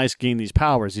that the mice gain these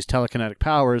powers, these telekinetic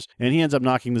powers, and he ends up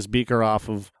knocking this beaker off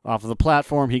of the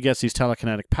platform. He gets these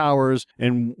telekinetic powers,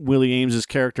 and Willie Ames's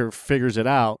character figures it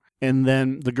out. And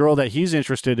then the girl that he's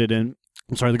interested in,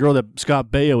 the girl that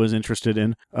Scott Baio is interested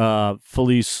in,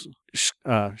 Felice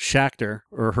Schachter,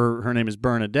 or her name is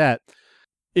Bernadette,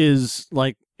 is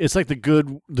like, it's like the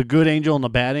good angel and the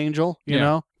bad angel, you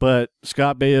know? But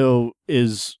Scott Baio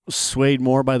is swayed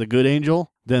more by the good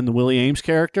angel than the Willie Ames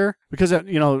character, because,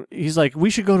 you know, he's like, we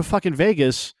should go to fucking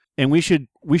Vegas and we should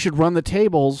run the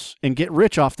tables and get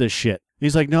rich off this shit.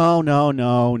 He's like,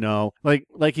 no.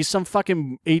 Like he's some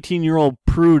fucking 18-year-old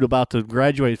prude about to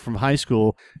graduate from high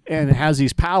school and has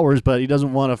these powers, but he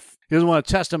doesn't want to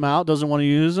test them out, doesn't want to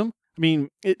use them. I mean,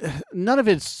 none of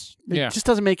it just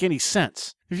doesn't make any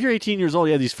sense. If you're 18 years old,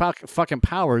 you have these fucking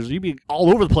powers, you'd be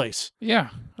all over the place. Yeah,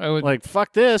 I would. Like,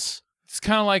 fuck this. It's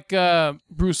kind of like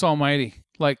Bruce Almighty.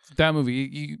 Like that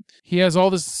movie, he has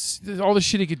all this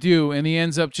shit he could do, and he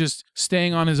ends up just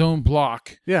staying on his own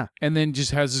block. Yeah, and then just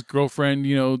has his girlfriend,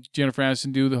 you know, Jennifer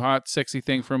Aniston, do the hot, sexy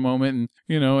thing for a moment, and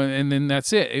you know, and then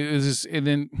that's it. It was just, and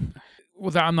then,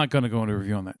 well, I'm not going to go into a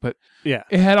review on that, but yeah,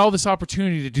 it had all this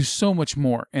opportunity to do so much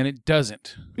more, and it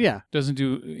doesn't. Yeah, doesn't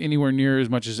do anywhere near as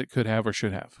much as it could have or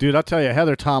should have. Dude, I'll tell you,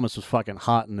 Heather Thomas was fucking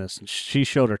hot in this, and she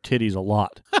showed her titties a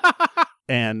lot.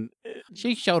 And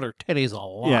she showed her titties a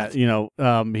lot. Yeah, you know,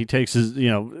 he takes his, you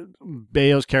know,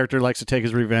 Baio's character likes to take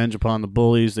his revenge upon the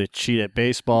bullies. They cheat at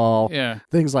baseball,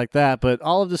 things like that. But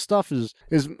all of this stuff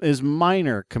is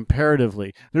minor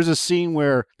comparatively. There's a scene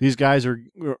where these guys are,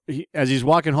 as he's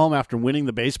walking home after winning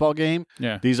the baseball game,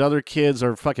 these other kids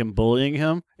are fucking bullying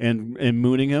him and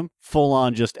mooning him, full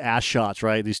on just ass shots,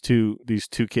 right? These two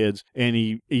kids, and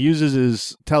he uses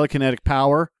his telekinetic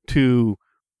power to,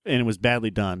 and it was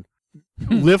badly done,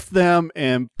 lift them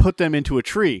and put them into a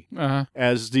tree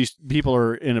as these people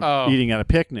are eating at a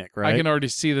picnic, right? I can already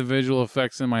see the visual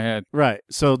effects in my head. Right.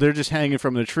 So they're just hanging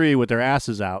from the tree with their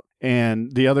asses out,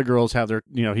 and the other girls have their,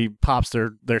 you know, he pops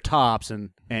their tops and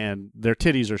their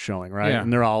titties are showing, right? Yeah.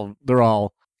 And they're all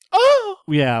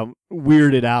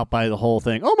weirded out by the whole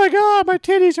thing. Oh my God, my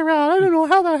titties are out. I don't know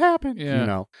how that happened. Yeah. You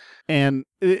know, and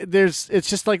it's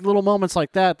just like little moments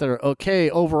like that are okay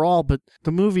overall, but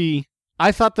the movie,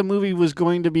 I thought the movie was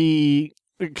going to be,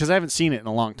 because I haven't seen it in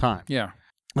a long time. Yeah.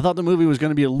 I thought the movie was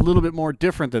going to be a little bit more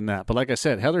different than that. But like I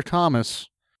said, Heather Thomas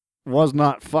was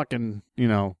not fucking,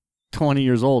 20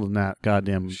 years old in that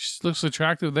goddamn. She looks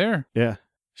attractive there. Yeah.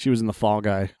 She was in The Fall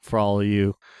Guy for all of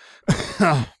you.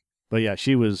 But yeah,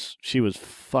 she was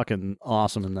fucking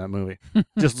awesome in that movie.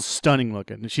 Just stunning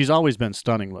looking. She's always been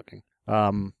stunning looking.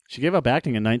 She gave up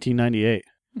acting in 1998.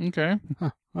 Okay.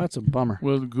 Huh, that's a bummer.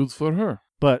 Well, good for her.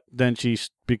 But then she she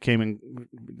but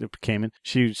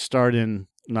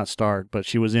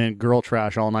she was in Girl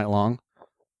Trash All Night Long.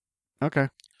 Okay.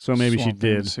 So maybe Swamp she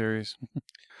did. Thing series.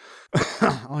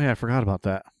 Oh yeah, I forgot about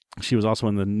that. She was also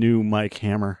in the new Mike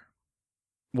Hammer.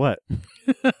 What?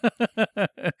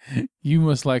 You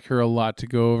must like her a lot to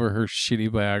go over her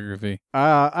shitty biography.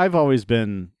 I've always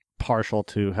been partial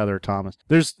to Heather Thomas.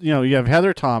 There's, you have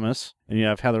Heather Thomas and you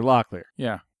have Heather Locklear.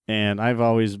 Yeah. And I've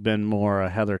always been more a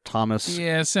Heather Thomas.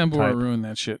 Yeah, Sambora ruined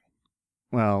that shit.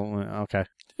 Well, okay.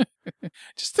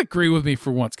 Just agree with me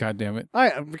for once, goddammit.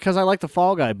 Because I like the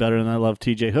Fall Guy better than I love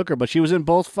T.J. Hooker, but she was in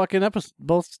both fucking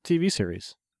both TV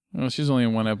series. Well, she's only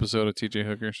in one episode of T.J.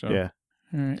 Hooker, so. Yeah.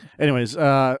 All right. Anyways,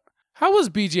 how was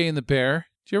BJ and the Bear?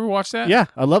 Did you ever watch that? Yeah,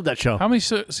 I love that show. How many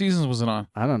seasons was it on?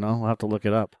 I don't know. I'll have to look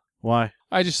it up. Why?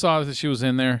 I just saw that she was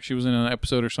in there. She was in an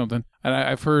episode or something. And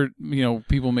I've heard,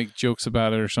 people make jokes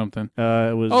about it or something.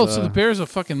 It was. So the bear's a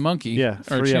fucking monkey. Yeah,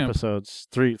 or 3 episodes.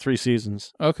 Three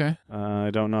seasons. Okay.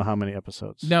 I don't know how many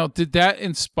episodes. Now, did that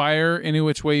inspire Any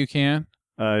Which Way You Can?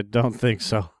 I don't think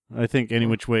so. I think Any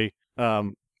Which Way.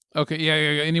 Okay,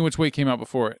 yeah. Any Which Way came out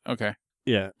before it. Okay.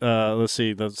 Yeah, let's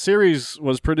see. The series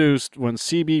was produced when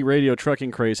CB radio trucking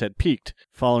craze had peaked,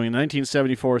 following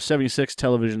 1974-76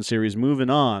 television series Moving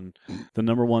On, the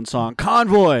 #1 song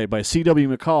Convoy by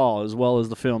C.W. McCall, as well as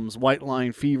the films White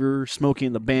Line Fever, Smokey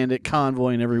and the Bandit,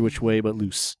 Convoy, and Every Which Way But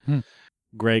Loose.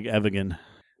 Greg Evigan,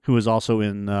 who was also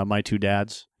in My Two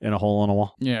Dads and A Hole in a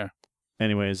Wall. Yeah.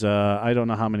 Anyways, I don't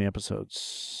know how many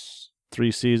episodes.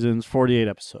 3 seasons, 48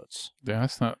 episodes. Yeah,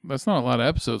 that's not a lot of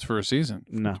episodes for a season.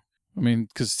 No. I mean,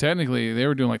 because technically they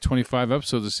were doing like 25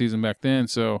 episodes a season back then,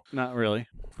 so not really.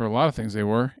 For a lot of things they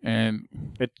were, and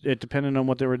it depended on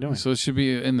what they were doing. So it should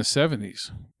be in the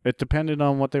 70s. It depended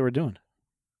on what they were doing.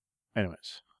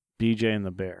 Anyways, BJ and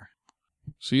the Bear.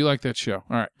 So you like that show?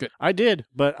 All right, good. I did,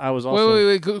 but I was also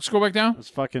Wait. Go, scroll back I down. was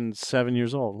fucking 7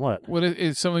 years old. What? What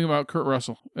is something about Kurt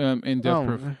Russell in Death Oh,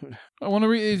 Proof? I want to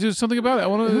read. There's something about it. I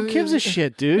want to. who gives a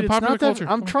shit, dude? in It's popular not that. culture.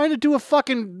 I'm trying to do a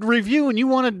fucking review, and you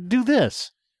want to do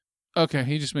this. Okay,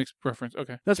 he just makes reference.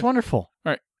 Okay, That's wonderful.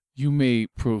 you may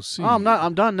proceed. Oh, I'm not.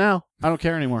 I'm done now. I don't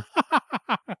care anymore.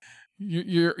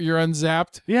 You're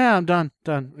unzapped. Yeah, I'm done.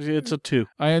 Done. It's a 2.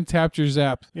 I untapped your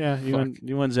zap. Yeah, you Fuck.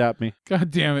 unzap me.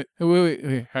 God damn it!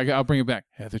 Wait. I'll bring it back.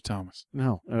 Heather Thomas.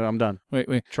 No, I'm done. Wait.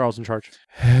 Charles in charge.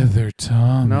 Heather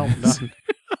Thomas. No, I'm done.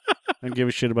 I don't give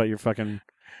a shit about your fucking.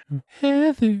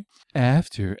 Heather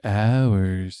After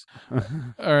Hours.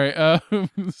 All right.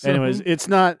 So- Anyways, it's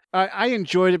not. I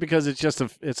enjoyed it because it's just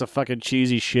it's a fucking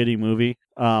cheesy, shitty movie.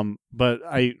 But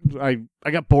I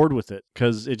got bored with it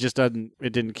because it just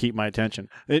didn't keep my attention.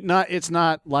 It's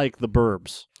not like The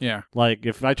Burbs. yeah. Like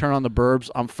if I turn on The Burbs,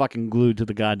 I'm fucking glued to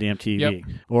the goddamn TV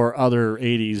or other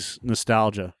 '80s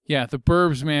nostalgia. Yeah. The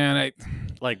Burbs, man.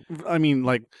 Like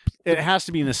it has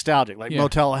to be nostalgic, like Yeah.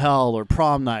 Motel Hell or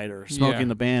Prom Night or Smoking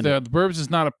the Bandit. The Burbs is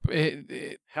not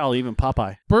Hell, even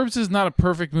Popeye. Burbs is not a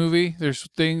perfect movie. There's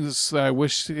things that I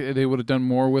wish they would have done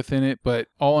more within it, but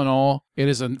all in all, it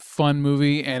is a fun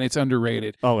movie and it's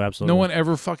underrated. Oh, absolutely. No one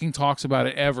ever fucking talks about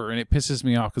it ever, and it pisses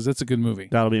me off because it's a good movie.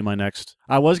 That'll be my next.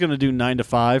 I was gonna do 9 to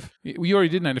 5. We already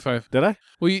did 95. Did I?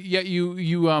 Well,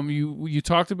 you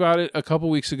talked about it a couple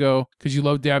weeks ago because you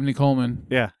love Dabney Coleman,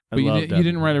 Yeah. I but you loved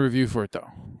didn't write a review for it though.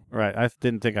 Right. I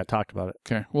didn't think I talked about it.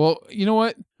 Okay. Well, you know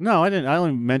what? No, I didn't. I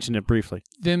only mentioned it briefly.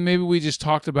 Then maybe we just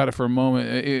talked about it for a moment.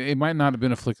 It might not have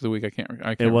been a flick of the week. I can't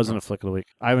It wasn't a flick of the week.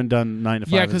 I haven't done 9 to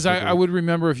 5. Yeah, because I would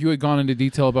remember if you had gone into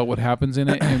detail about what happens in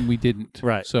it, and we didn't.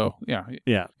 Right. So yeah,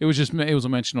 Yeah. it was a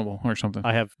mentionable or something.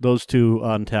 I have those 2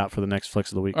 on tap for the next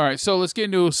flicks of the week. All right, so let's get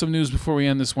into some news before we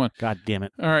end this one. God damn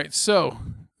it. All right, so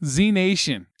Z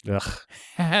Nation Ugh.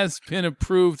 has been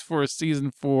approved for a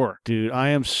season 4. Dude, I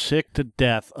am sick to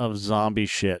death of zombie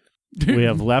shit. We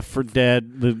have Left 4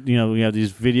 Dead. We have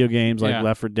these video games like Yeah.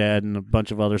 Left 4 Dead and a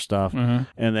bunch of other stuff. Uh-huh.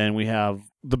 And then we have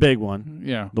the big one,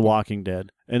 Yeah. The Walking Dead.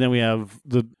 And then we have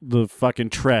the fucking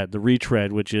the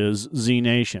retread, which is Z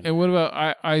Nation. And what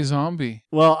about iZombie?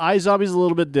 Well, iZombie's a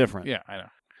little bit different. Yeah, I know.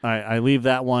 I leave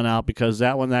that one out because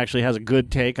that one actually has a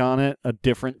good take on it, a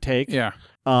different take. Yeah.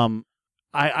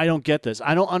 I don't get this.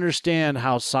 I don't understand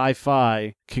how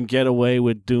sci-fi can get away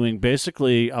with doing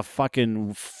basically a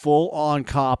fucking full-on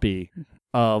copy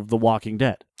of The Walking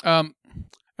Dead.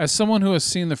 As someone who has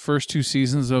seen the first 2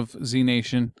 seasons of Z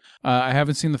Nation, I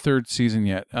haven't seen the 3rd season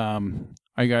yet.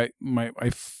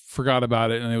 I forgot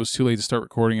about it, and it was too late to start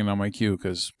recording it on my queue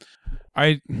because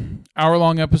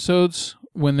hour-long episodes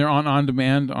when they're on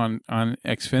demand on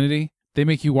Xfinity, they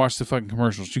make you watch the fucking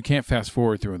commercials. You can't fast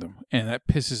forward through them, and that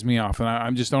pisses me off. And I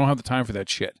don't have the time for that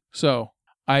shit. So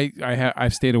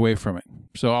I've stayed away from it.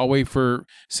 So I'll wait for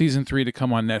season 3 to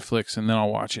come on Netflix, and then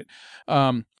I'll watch it.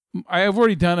 I have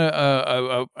already done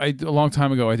a long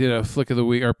time ago. I did a flick of the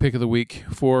week or pick of the week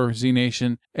for Z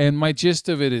Nation, and my gist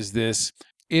of it is this: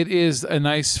 it is a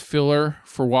nice filler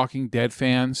for Walking Dead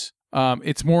fans.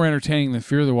 It's more entertaining than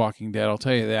Fear the Walking Dead, I'll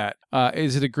tell you that.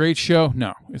 Is it a great show?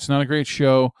 No, it's not a great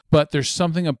show, but there's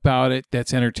something about it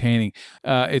that's entertaining.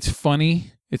 It's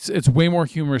funny. It's way more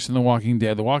humorous than The Walking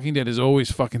Dead. The Walking Dead is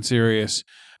always fucking serious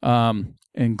and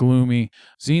gloomy.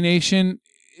 Z Nation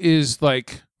is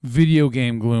like video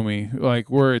game gloomy, like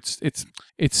where it's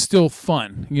still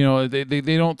fun.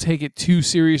 They don't take it too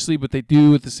seriously, but they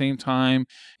do at the same time,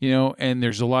 and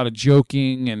there's a lot of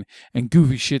joking and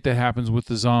goofy shit that happens with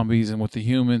the zombies and with the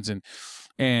humans,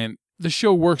 and the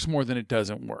show works more than it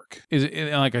doesn't work.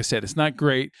 And like I said, it's not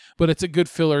great, but it's a good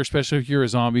filler, especially if you're a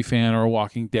zombie fan or a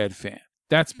Walking Dead fan.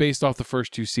 That's based off the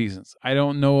first 2 seasons. I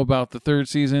don't know about the 3rd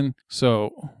season, so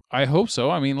I hope so.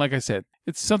 I mean, like I said,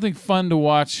 it's something fun to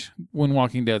watch when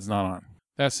Walking Dead's not on.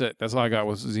 That's it. That's all I got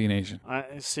with Z Nation.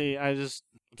 I see.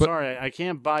 Sorry, I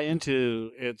can't buy into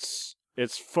it's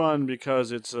fun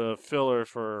because it's a filler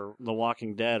for The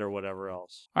Walking Dead or whatever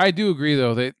else. I do agree,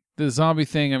 though, that the zombie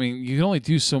thing, I mean, you can only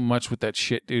do so much with that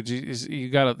shit, dude. You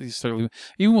got to start leaving.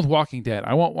 Even with Walking Dead,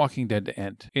 I want Walking Dead to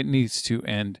end. It needs to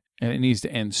end, and it needs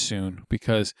to end soon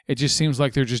because it just seems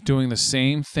like they're just doing the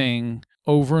same thing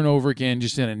over and over again,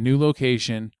 just in a new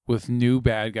location with new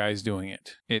bad guys doing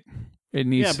it. It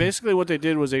needs. Yeah, basically what they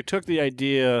did was they took the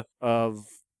idea of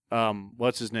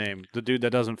what's his name, the dude that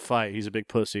doesn't fight. He's a big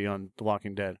pussy on The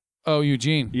Walking Dead. Oh,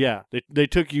 Eugene. Yeah, they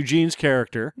took Eugene's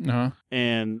character Uh-huh.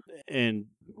 and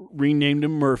renamed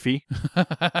him Murphy.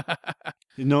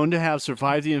 He's known to have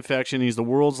survived the infection. He's the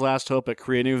world's last hope at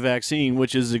creating a vaccine,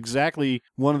 which is exactly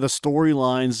one of the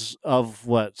storylines of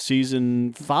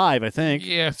season 5, I think.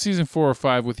 Yeah, season 4 or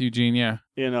 5 with Eugene. Yeah,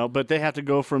 But they have to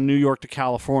go from New York to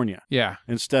California yeah,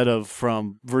 instead of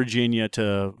from Virginia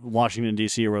to Washington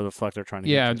D.C. or where the fuck they're trying to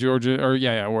yeah. get to. Georgia or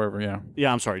yeah, wherever. Yeah,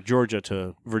 Yeah, I'm sorry, Georgia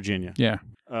to Virginia. yeah,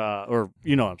 Or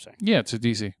you know what I'm saying. yeah. It's a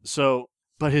DC. So,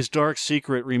 but his dark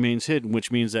secret remains hidden,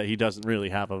 which means that he doesn't really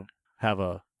have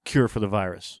a cure for the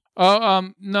virus. Oh,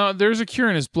 no, there's a cure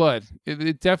in his blood.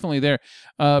 It definitely there.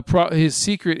 His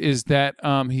secret is that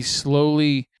he's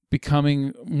slowly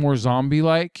becoming more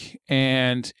zombie-like,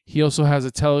 and he also has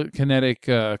a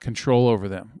telekinetic control over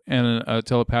them and a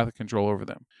telepathic control over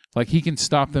them. Like, he can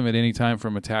stop them at any time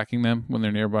from attacking them when they're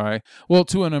nearby. Well,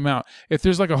 to an amount. If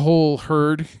there's like a whole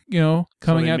herd, coming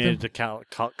so at they them. made it to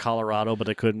Colorado, but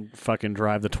they couldn't fucking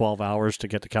drive the 12 hours to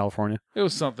get to California. It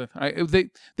was something.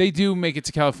 They do make it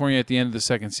to California at the end of the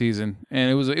second season,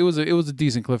 and it was a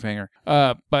decent cliffhanger.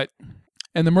 And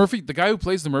the guy who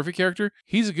plays the Murphy character,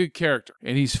 he's a good character,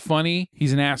 and he's funny.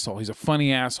 He's an asshole. He's a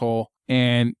funny asshole,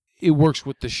 and it works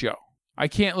with the show. I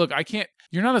can't.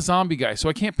 You're not a zombie guy, so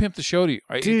I can't pimp the show to you.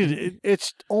 Dude,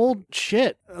 it's old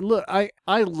shit. Look, I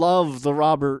love the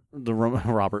Romero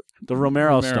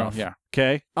stuff. Yeah.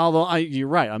 Okay. Although you're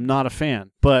right, I'm not a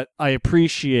fan, but I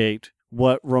appreciate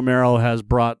what Romero has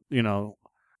brought,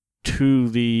 to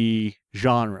the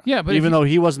genre. Yeah, but even though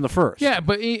he wasn't the first. Yeah,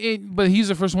 but he's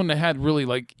the first one that had really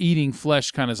like eating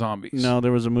flesh kind of zombies. No,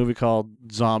 there was a movie called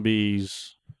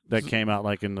Zombies that came out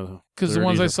like in the because the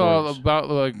ones I saw 40s. about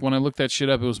like when I looked that shit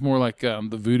up, it was more like the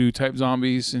voodoo type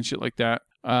zombies and shit like that.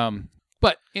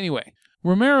 But anyway,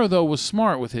 Romero though was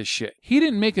smart with his shit. He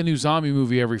didn't make a new zombie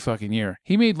movie every fucking year.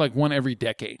 He made like one every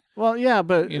decade. Well, yeah,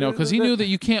 but Because he knew that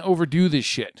you can't overdo this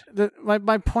shit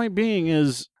my point being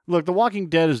is, look, The Walking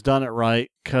Dead has done it right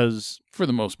because for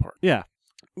the most part. yeah,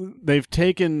 they've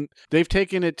taken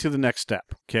it to the next step,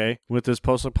 okay, with this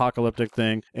post-apocalyptic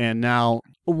thing, and now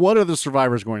what are the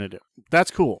survivors going to do?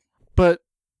 That's cool, but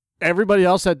everybody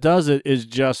else that does it is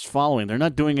just following. They're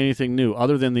not doing anything new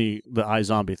other than the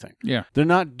iZombie thing. Yeah. They're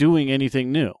not doing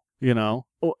anything new.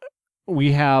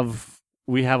 We have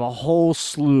a whole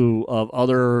slew of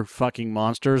other fucking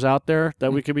monsters out there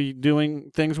that we could be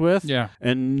doing things with. Yeah.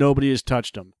 And nobody has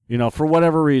touched them. For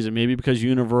whatever reason, maybe because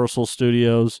Universal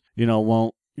Studios,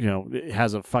 won't, it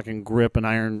has a fucking grip, an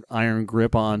iron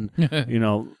grip on,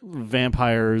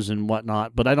 vampires and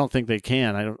whatnot. But I don't think they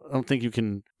can. I don't think you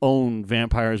can own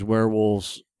vampires,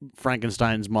 werewolves,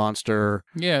 Frankenstein's monster.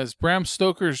 Yeah, is Bram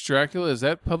Stoker's Dracula, is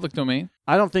that public domain?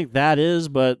 I don't think that is,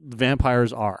 but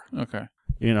vampires are. Okay.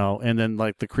 And then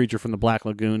like the Creature from the Black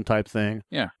Lagoon type thing.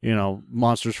 Yeah.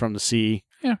 Monsters from the Sea.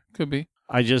 Yeah, could be.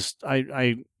 I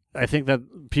think that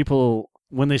people,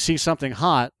 when they see something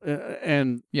hot,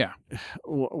 and Yeah.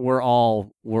 we're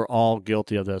all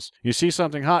guilty of this. You see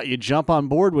something hot, you jump on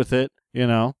board with it,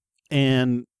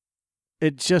 and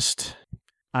it just,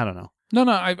 I don't know. No,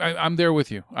 I'm there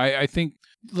with you. I think,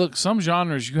 look, some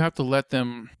genres you have to let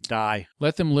them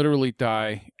literally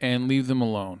die and leave them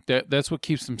alone. That's what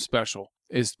keeps them special,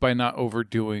 is by not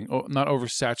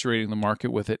oversaturating the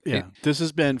market with it. Yeah. This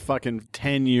has been fucking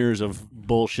 10 years of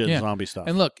bullshit zombie stuff.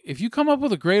 And look, if you come up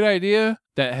with a great idea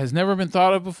that has never been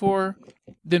thought of before,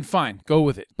 then fine, go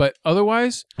with it. But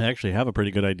otherwise, I actually have a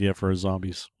pretty good idea for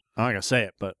zombies. I'm not going to say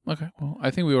it, but okay. Well,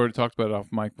 I think we already talked about it off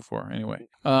mic before anyway.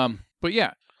 But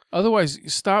yeah, otherwise,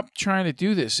 stop trying to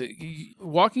do this.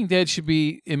 Walking Dead should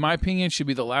be, in my opinion,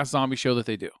 the last zombie show that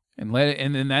they do. And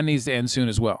then that needs to end soon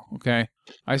as well. Okay,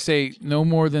 I say no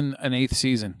more than an 8th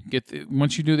season.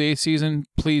 Once you do the 8th season,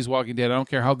 please, Walking Dead. I don't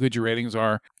care how good your ratings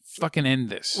are. Fucking end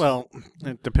this. well,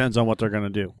 it depends on what they're going to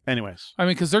do. Anyways, I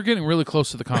mean, because they're getting really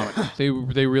close to the comic. They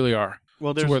really are.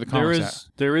 well, to where the comic's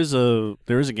there is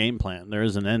a game plan. There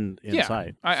is an end in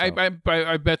sight. I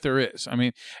bet there is. I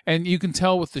mean, and you can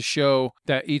tell with the show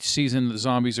that each season the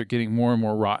zombies are getting more and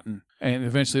more rotten, and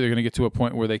eventually they're going to get to a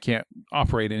point where they can't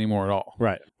operate anymore at all.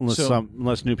 Right.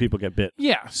 Unless new people get bit.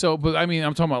 Yeah. So, but I mean,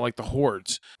 I'm talking about like the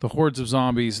hordes of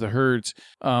zombies, the herds.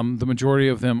 The majority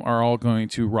of them are all going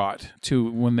to rot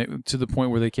to the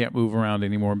point where they can't move around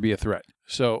anymore and be a threat.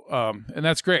 So, and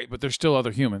that's great, but there's still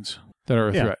other humans that are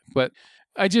a threat. But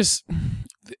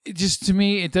to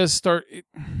me, it does start.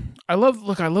 I love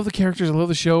the characters. I love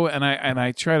the show, and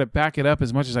I try to back it up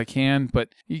as much as I can. But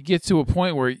you get to a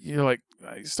point where you're like,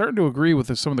 I'm starting to agree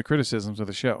with some of the criticisms of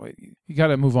the show. You got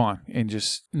to move on and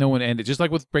just know when to end it. Just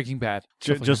like with Breaking Bad.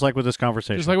 Just like with this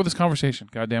conversation. Just like with this conversation.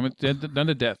 God damn it. Done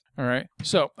to death. All right.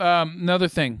 So, another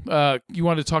thing. You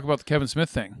wanted to talk about the Kevin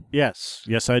Smith thing. Yes,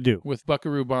 I do. With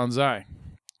Buckaroo Banzai.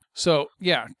 So,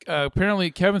 yeah,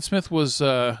 apparently Kevin Smith was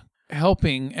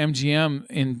helping MGM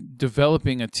in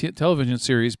developing a television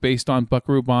series based on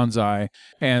Buckaroo Banzai.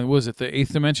 And was it The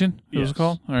Eighth Dimension? What was it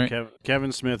called? All right.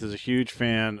 Kevin Smith is a huge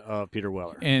fan of Peter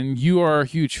Weller. And you are a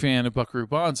huge fan of Buckaroo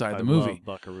Banzai, the movie. Love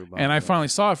Buckaroo Banzai. And I finally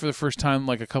saw it for the first time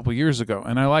like a couple years ago,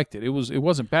 and I liked it. It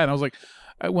wasn't bad. I was like,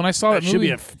 when I saw that movie, should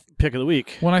be a pick of the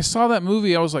week. When I saw that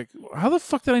movie, I was like, how the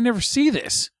fuck did I never see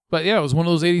this? But yeah, it was one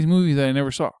of those 80s movies that I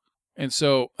never saw. And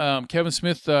so Kevin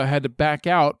Smith had to back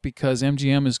out because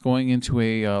MGM is going into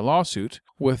a lawsuit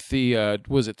with the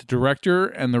director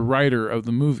and the writer of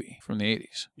the movie from the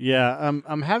 80s. Yeah,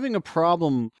 I'm having a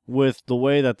problem with the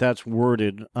way that's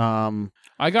worded.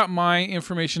 I got my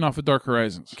information off of Dark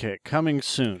Horizons. Okay, coming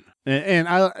soon. And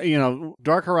I,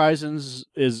 Dark Horizons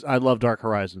I love Dark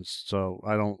Horizons, so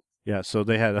I don't. Yeah, so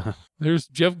they had. There's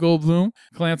Jeff Goldblum,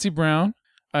 Clancy Brown.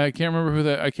 I can't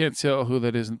remember I can't tell who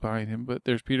that isn't behind him, but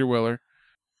there's Peter Weller.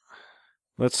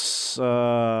 Let's.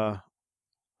 I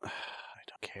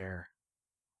don't care.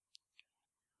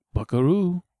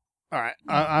 Buckaroo. All right,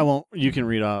 I won't. You can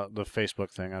read the Facebook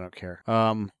thing. I don't care.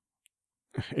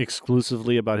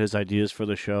 Exclusively about his ideas for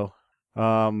the show.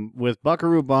 With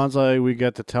Buckaroo Banzai, we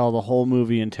get to tell the whole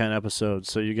movie in 10 episodes,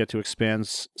 so you get to expand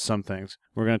some things.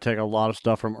 We're going to take a lot of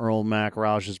stuff from Earl Mac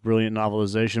Rausch's brilliant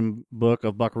novelization book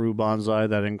of Buckaroo Banzai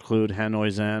that include Hanoi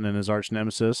Zen and his arch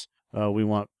nemesis. We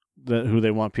want who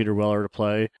they want Peter Weller to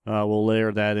play. We'll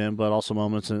layer that in, but also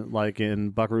moments like in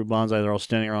Buckaroo Banzai, they're all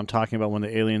standing around talking about when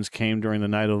the aliens came during the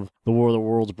night of the War of the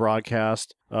Worlds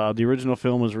broadcast. The original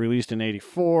film was released in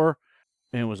 1984.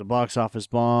 And it was a box office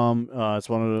bomb. It's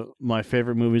one of my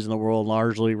favorite movies in the world,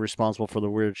 largely responsible for the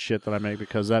weird shit that I make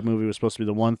because that movie was supposed to be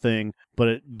the one thing, but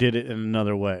it did it in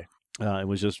another way. It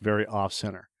was just very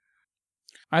off-center.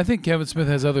 I think Kevin Smith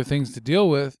has other things to deal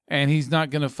with, and he's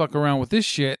not going to fuck around with this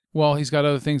shit while he's got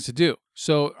other things to do.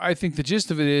 So I think the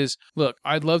gist of it is, look,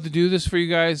 I'd love to do this for you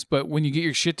guys, but when you get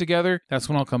your shit together, that's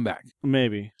when I'll come back.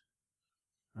 Maybe.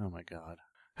 Oh, my God.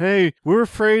 Hey, we're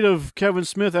afraid of Kevin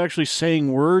Smith actually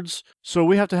saying words, so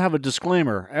we have to have a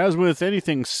disclaimer. As with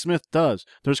anything Smith does,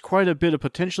 there's quite a bit of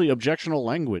potentially objectionable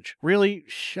language. Really?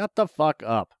 Shut the fuck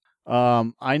up.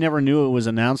 I never knew it was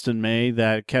announced in May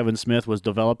that Kevin Smith was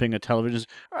developing a television.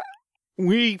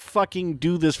 We fucking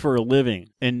do this for a living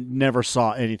and never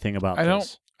saw anything about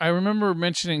this. I remember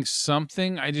mentioning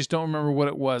something. I just don't remember what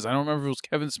it was. I don't remember if it was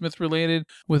Kevin Smith related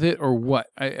with it or what.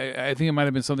 I think it might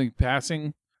have been something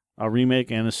passing. A remake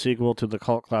and a sequel to the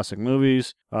cult classic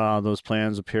movies. Those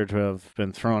plans appear to have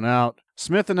been thrown out.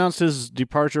 Smith announced his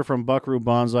departure from Buckaroo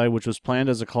Banzai, which was planned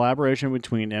as a collaboration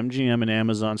between MGM and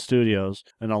Amazon Studios,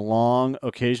 in a long,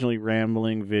 occasionally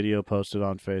rambling video posted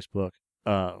on Facebook.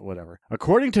 Whatever.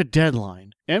 According to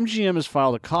Deadline, MGM has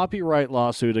filed a copyright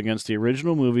lawsuit against the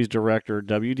original movie's director,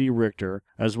 W.D. Richter,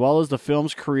 as well as the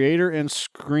film's creator and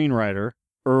screenwriter,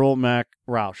 Earl Mac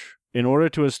Rausch, in order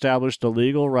to establish the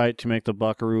legal right to make the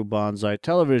Buckaroo Banzai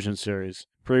television series.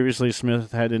 Previously,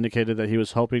 Smith had indicated that he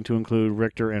was hoping to include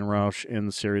Richter and Rausch in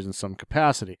the series in some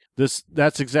capacity.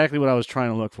 That's exactly what I was trying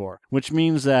to look for, which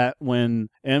means that when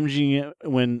MGM,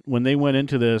 when they went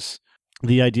into this,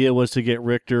 the idea was to get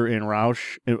Richter and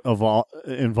Rausch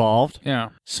involved,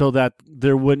 so that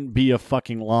there wouldn't be a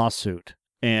fucking lawsuit.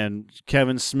 And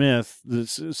Kevin Smith,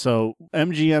 so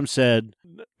MGM said,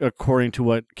 according to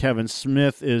what Kevin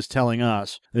Smith is telling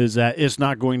us, is that it's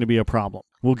not going to be a problem.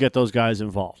 We'll get those guys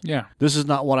involved. Yeah. This is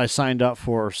not what I signed up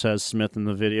for, says Smith in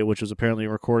the video, which was apparently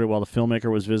recorded while the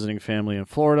filmmaker was visiting family in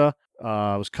Florida.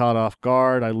 I was caught off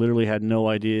guard. I literally had no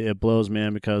idea. It blows,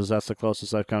 man, because that's the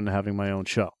closest I've come to having my own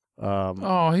show.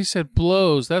 He said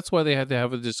blows. That's why they had to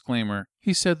have a disclaimer.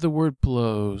 He said the word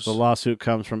blows. The lawsuit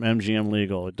comes from MGM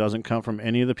Legal. It doesn't come from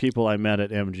any of the people I met at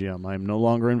MGM. I'm no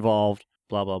longer involved.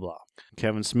 Blah, blah, blah.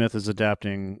 Kevin Smith is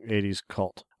adapting 80s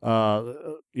cult.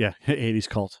 80s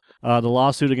cult. The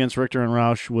lawsuit against Richter and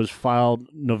Rausch was filed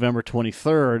November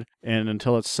 23rd, and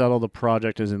until it's settled, the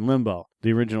project is in limbo.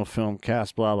 The original film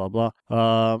cast, blah, blah,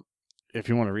 blah. If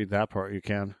you want to read that part, you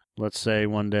can. Let's say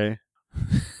one day.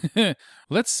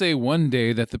 Let's say one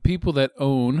day that the people that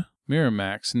own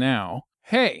Miramax now,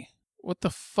 hey, what the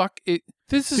fuck?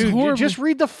 This is horrible. Just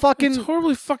read the fucking... It's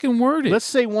horribly fucking worded. Let's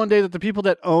say one day that the people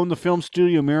that own the film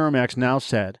studio Miramax now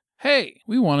said, hey,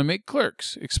 we want to make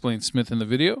Clerks, explained Smith in the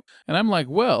video. And I'm like,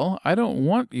 well, I don't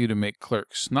want you to make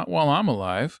Clerks, not while I'm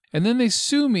alive. And then they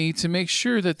sue me to make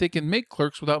sure that they can make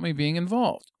Clerks without me being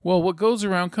involved. Well, what goes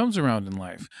around comes around in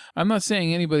life. I'm not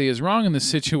saying anybody is wrong in this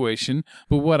situation,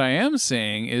 but what I am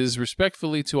saying is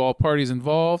respectfully to all parties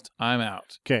involved, I'm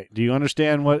out. Okay, do you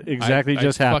understand what exactly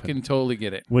just happened? I fucking totally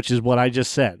get it. Which is what I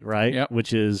just said, right? Yep.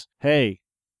 Which is, hey,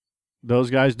 those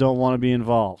guys don't want to be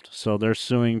involved, so they're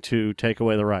suing to take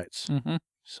away the rights. Mm-hmm.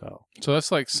 So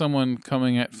that's like someone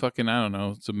coming at fucking, I don't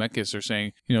know, Zemeckis or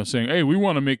saying, hey, we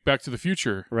want to make Back to the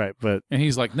Future. right, but And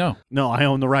he's like, no. I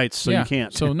own the rights, so you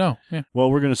can't. So no. Yeah. Well,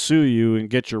 we're going to sue you and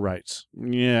get your rights.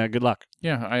 Yeah, good luck.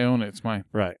 Yeah, I own it. It's mine.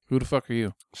 Right. Who the fuck are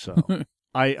you? So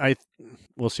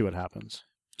we'll see what happens.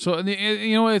 So,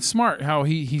 it's smart how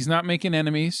he's not making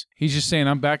enemies. He's just saying,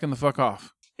 I'm backing the fuck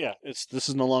off. Yeah, this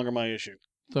is no longer my issue.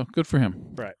 So good for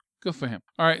him. Right. Good for him.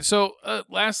 All right. So,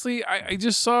 lastly, I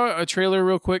just saw a trailer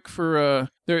real quick for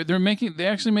they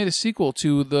actually made a sequel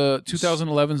to the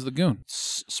 2011's The Goon.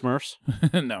 Smurfs?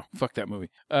 No, fuck that movie.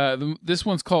 This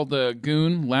one's called The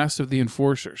Goon: Last of the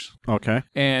Enforcers. Okay.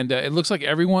 And it looks like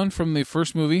everyone from the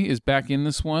first movie is back in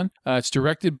this one. It's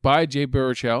directed by Jay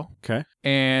Baruchel. Okay.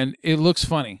 And it looks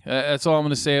funny. That's all I'm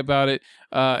going to say about it.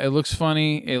 It looks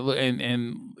funny.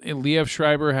 And Liev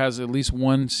Schreiber has at least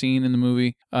one scene in the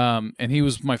movie. And he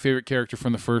was my favorite character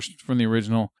from the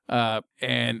original.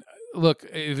 And look,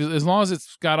 as long as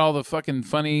it's got all the fucking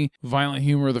funny, violent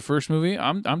humor of the first movie,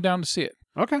 I'm down to see it.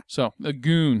 Okay. So, The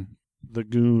Goon: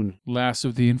 Last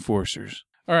of the Enforcers.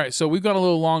 All right, so we've gone a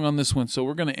little long on this one, so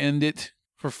we're going to end it.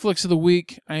 For Flicks of the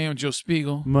Week, I am Joe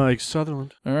Spiegel. Mike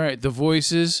Sutherland. All right, the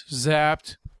voices,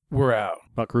 Zapped, we're out.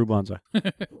 Buckaroo Banzai.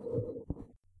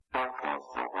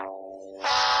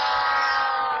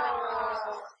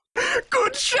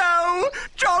 Good show!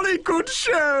 Jolly good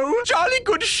show! Jolly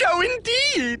good show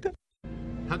indeed!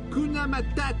 Hakuna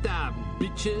Matata,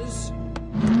 bitches.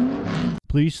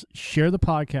 Please share the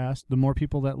podcast. The more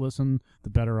people that listen, the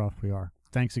better off we are.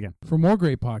 Thanks again. For more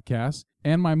great podcasts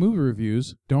and my movie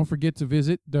reviews, don't forget to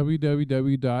visit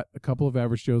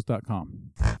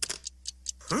www.acoupleofaveragejoes.com.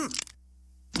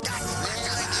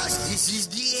 This is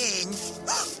the end.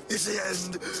 It's the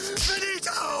end.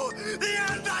 Finito! The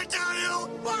end, I tell you!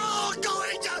 We're all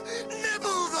going to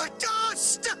nibble the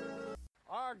dust!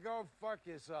 Or go fuck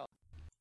yourself.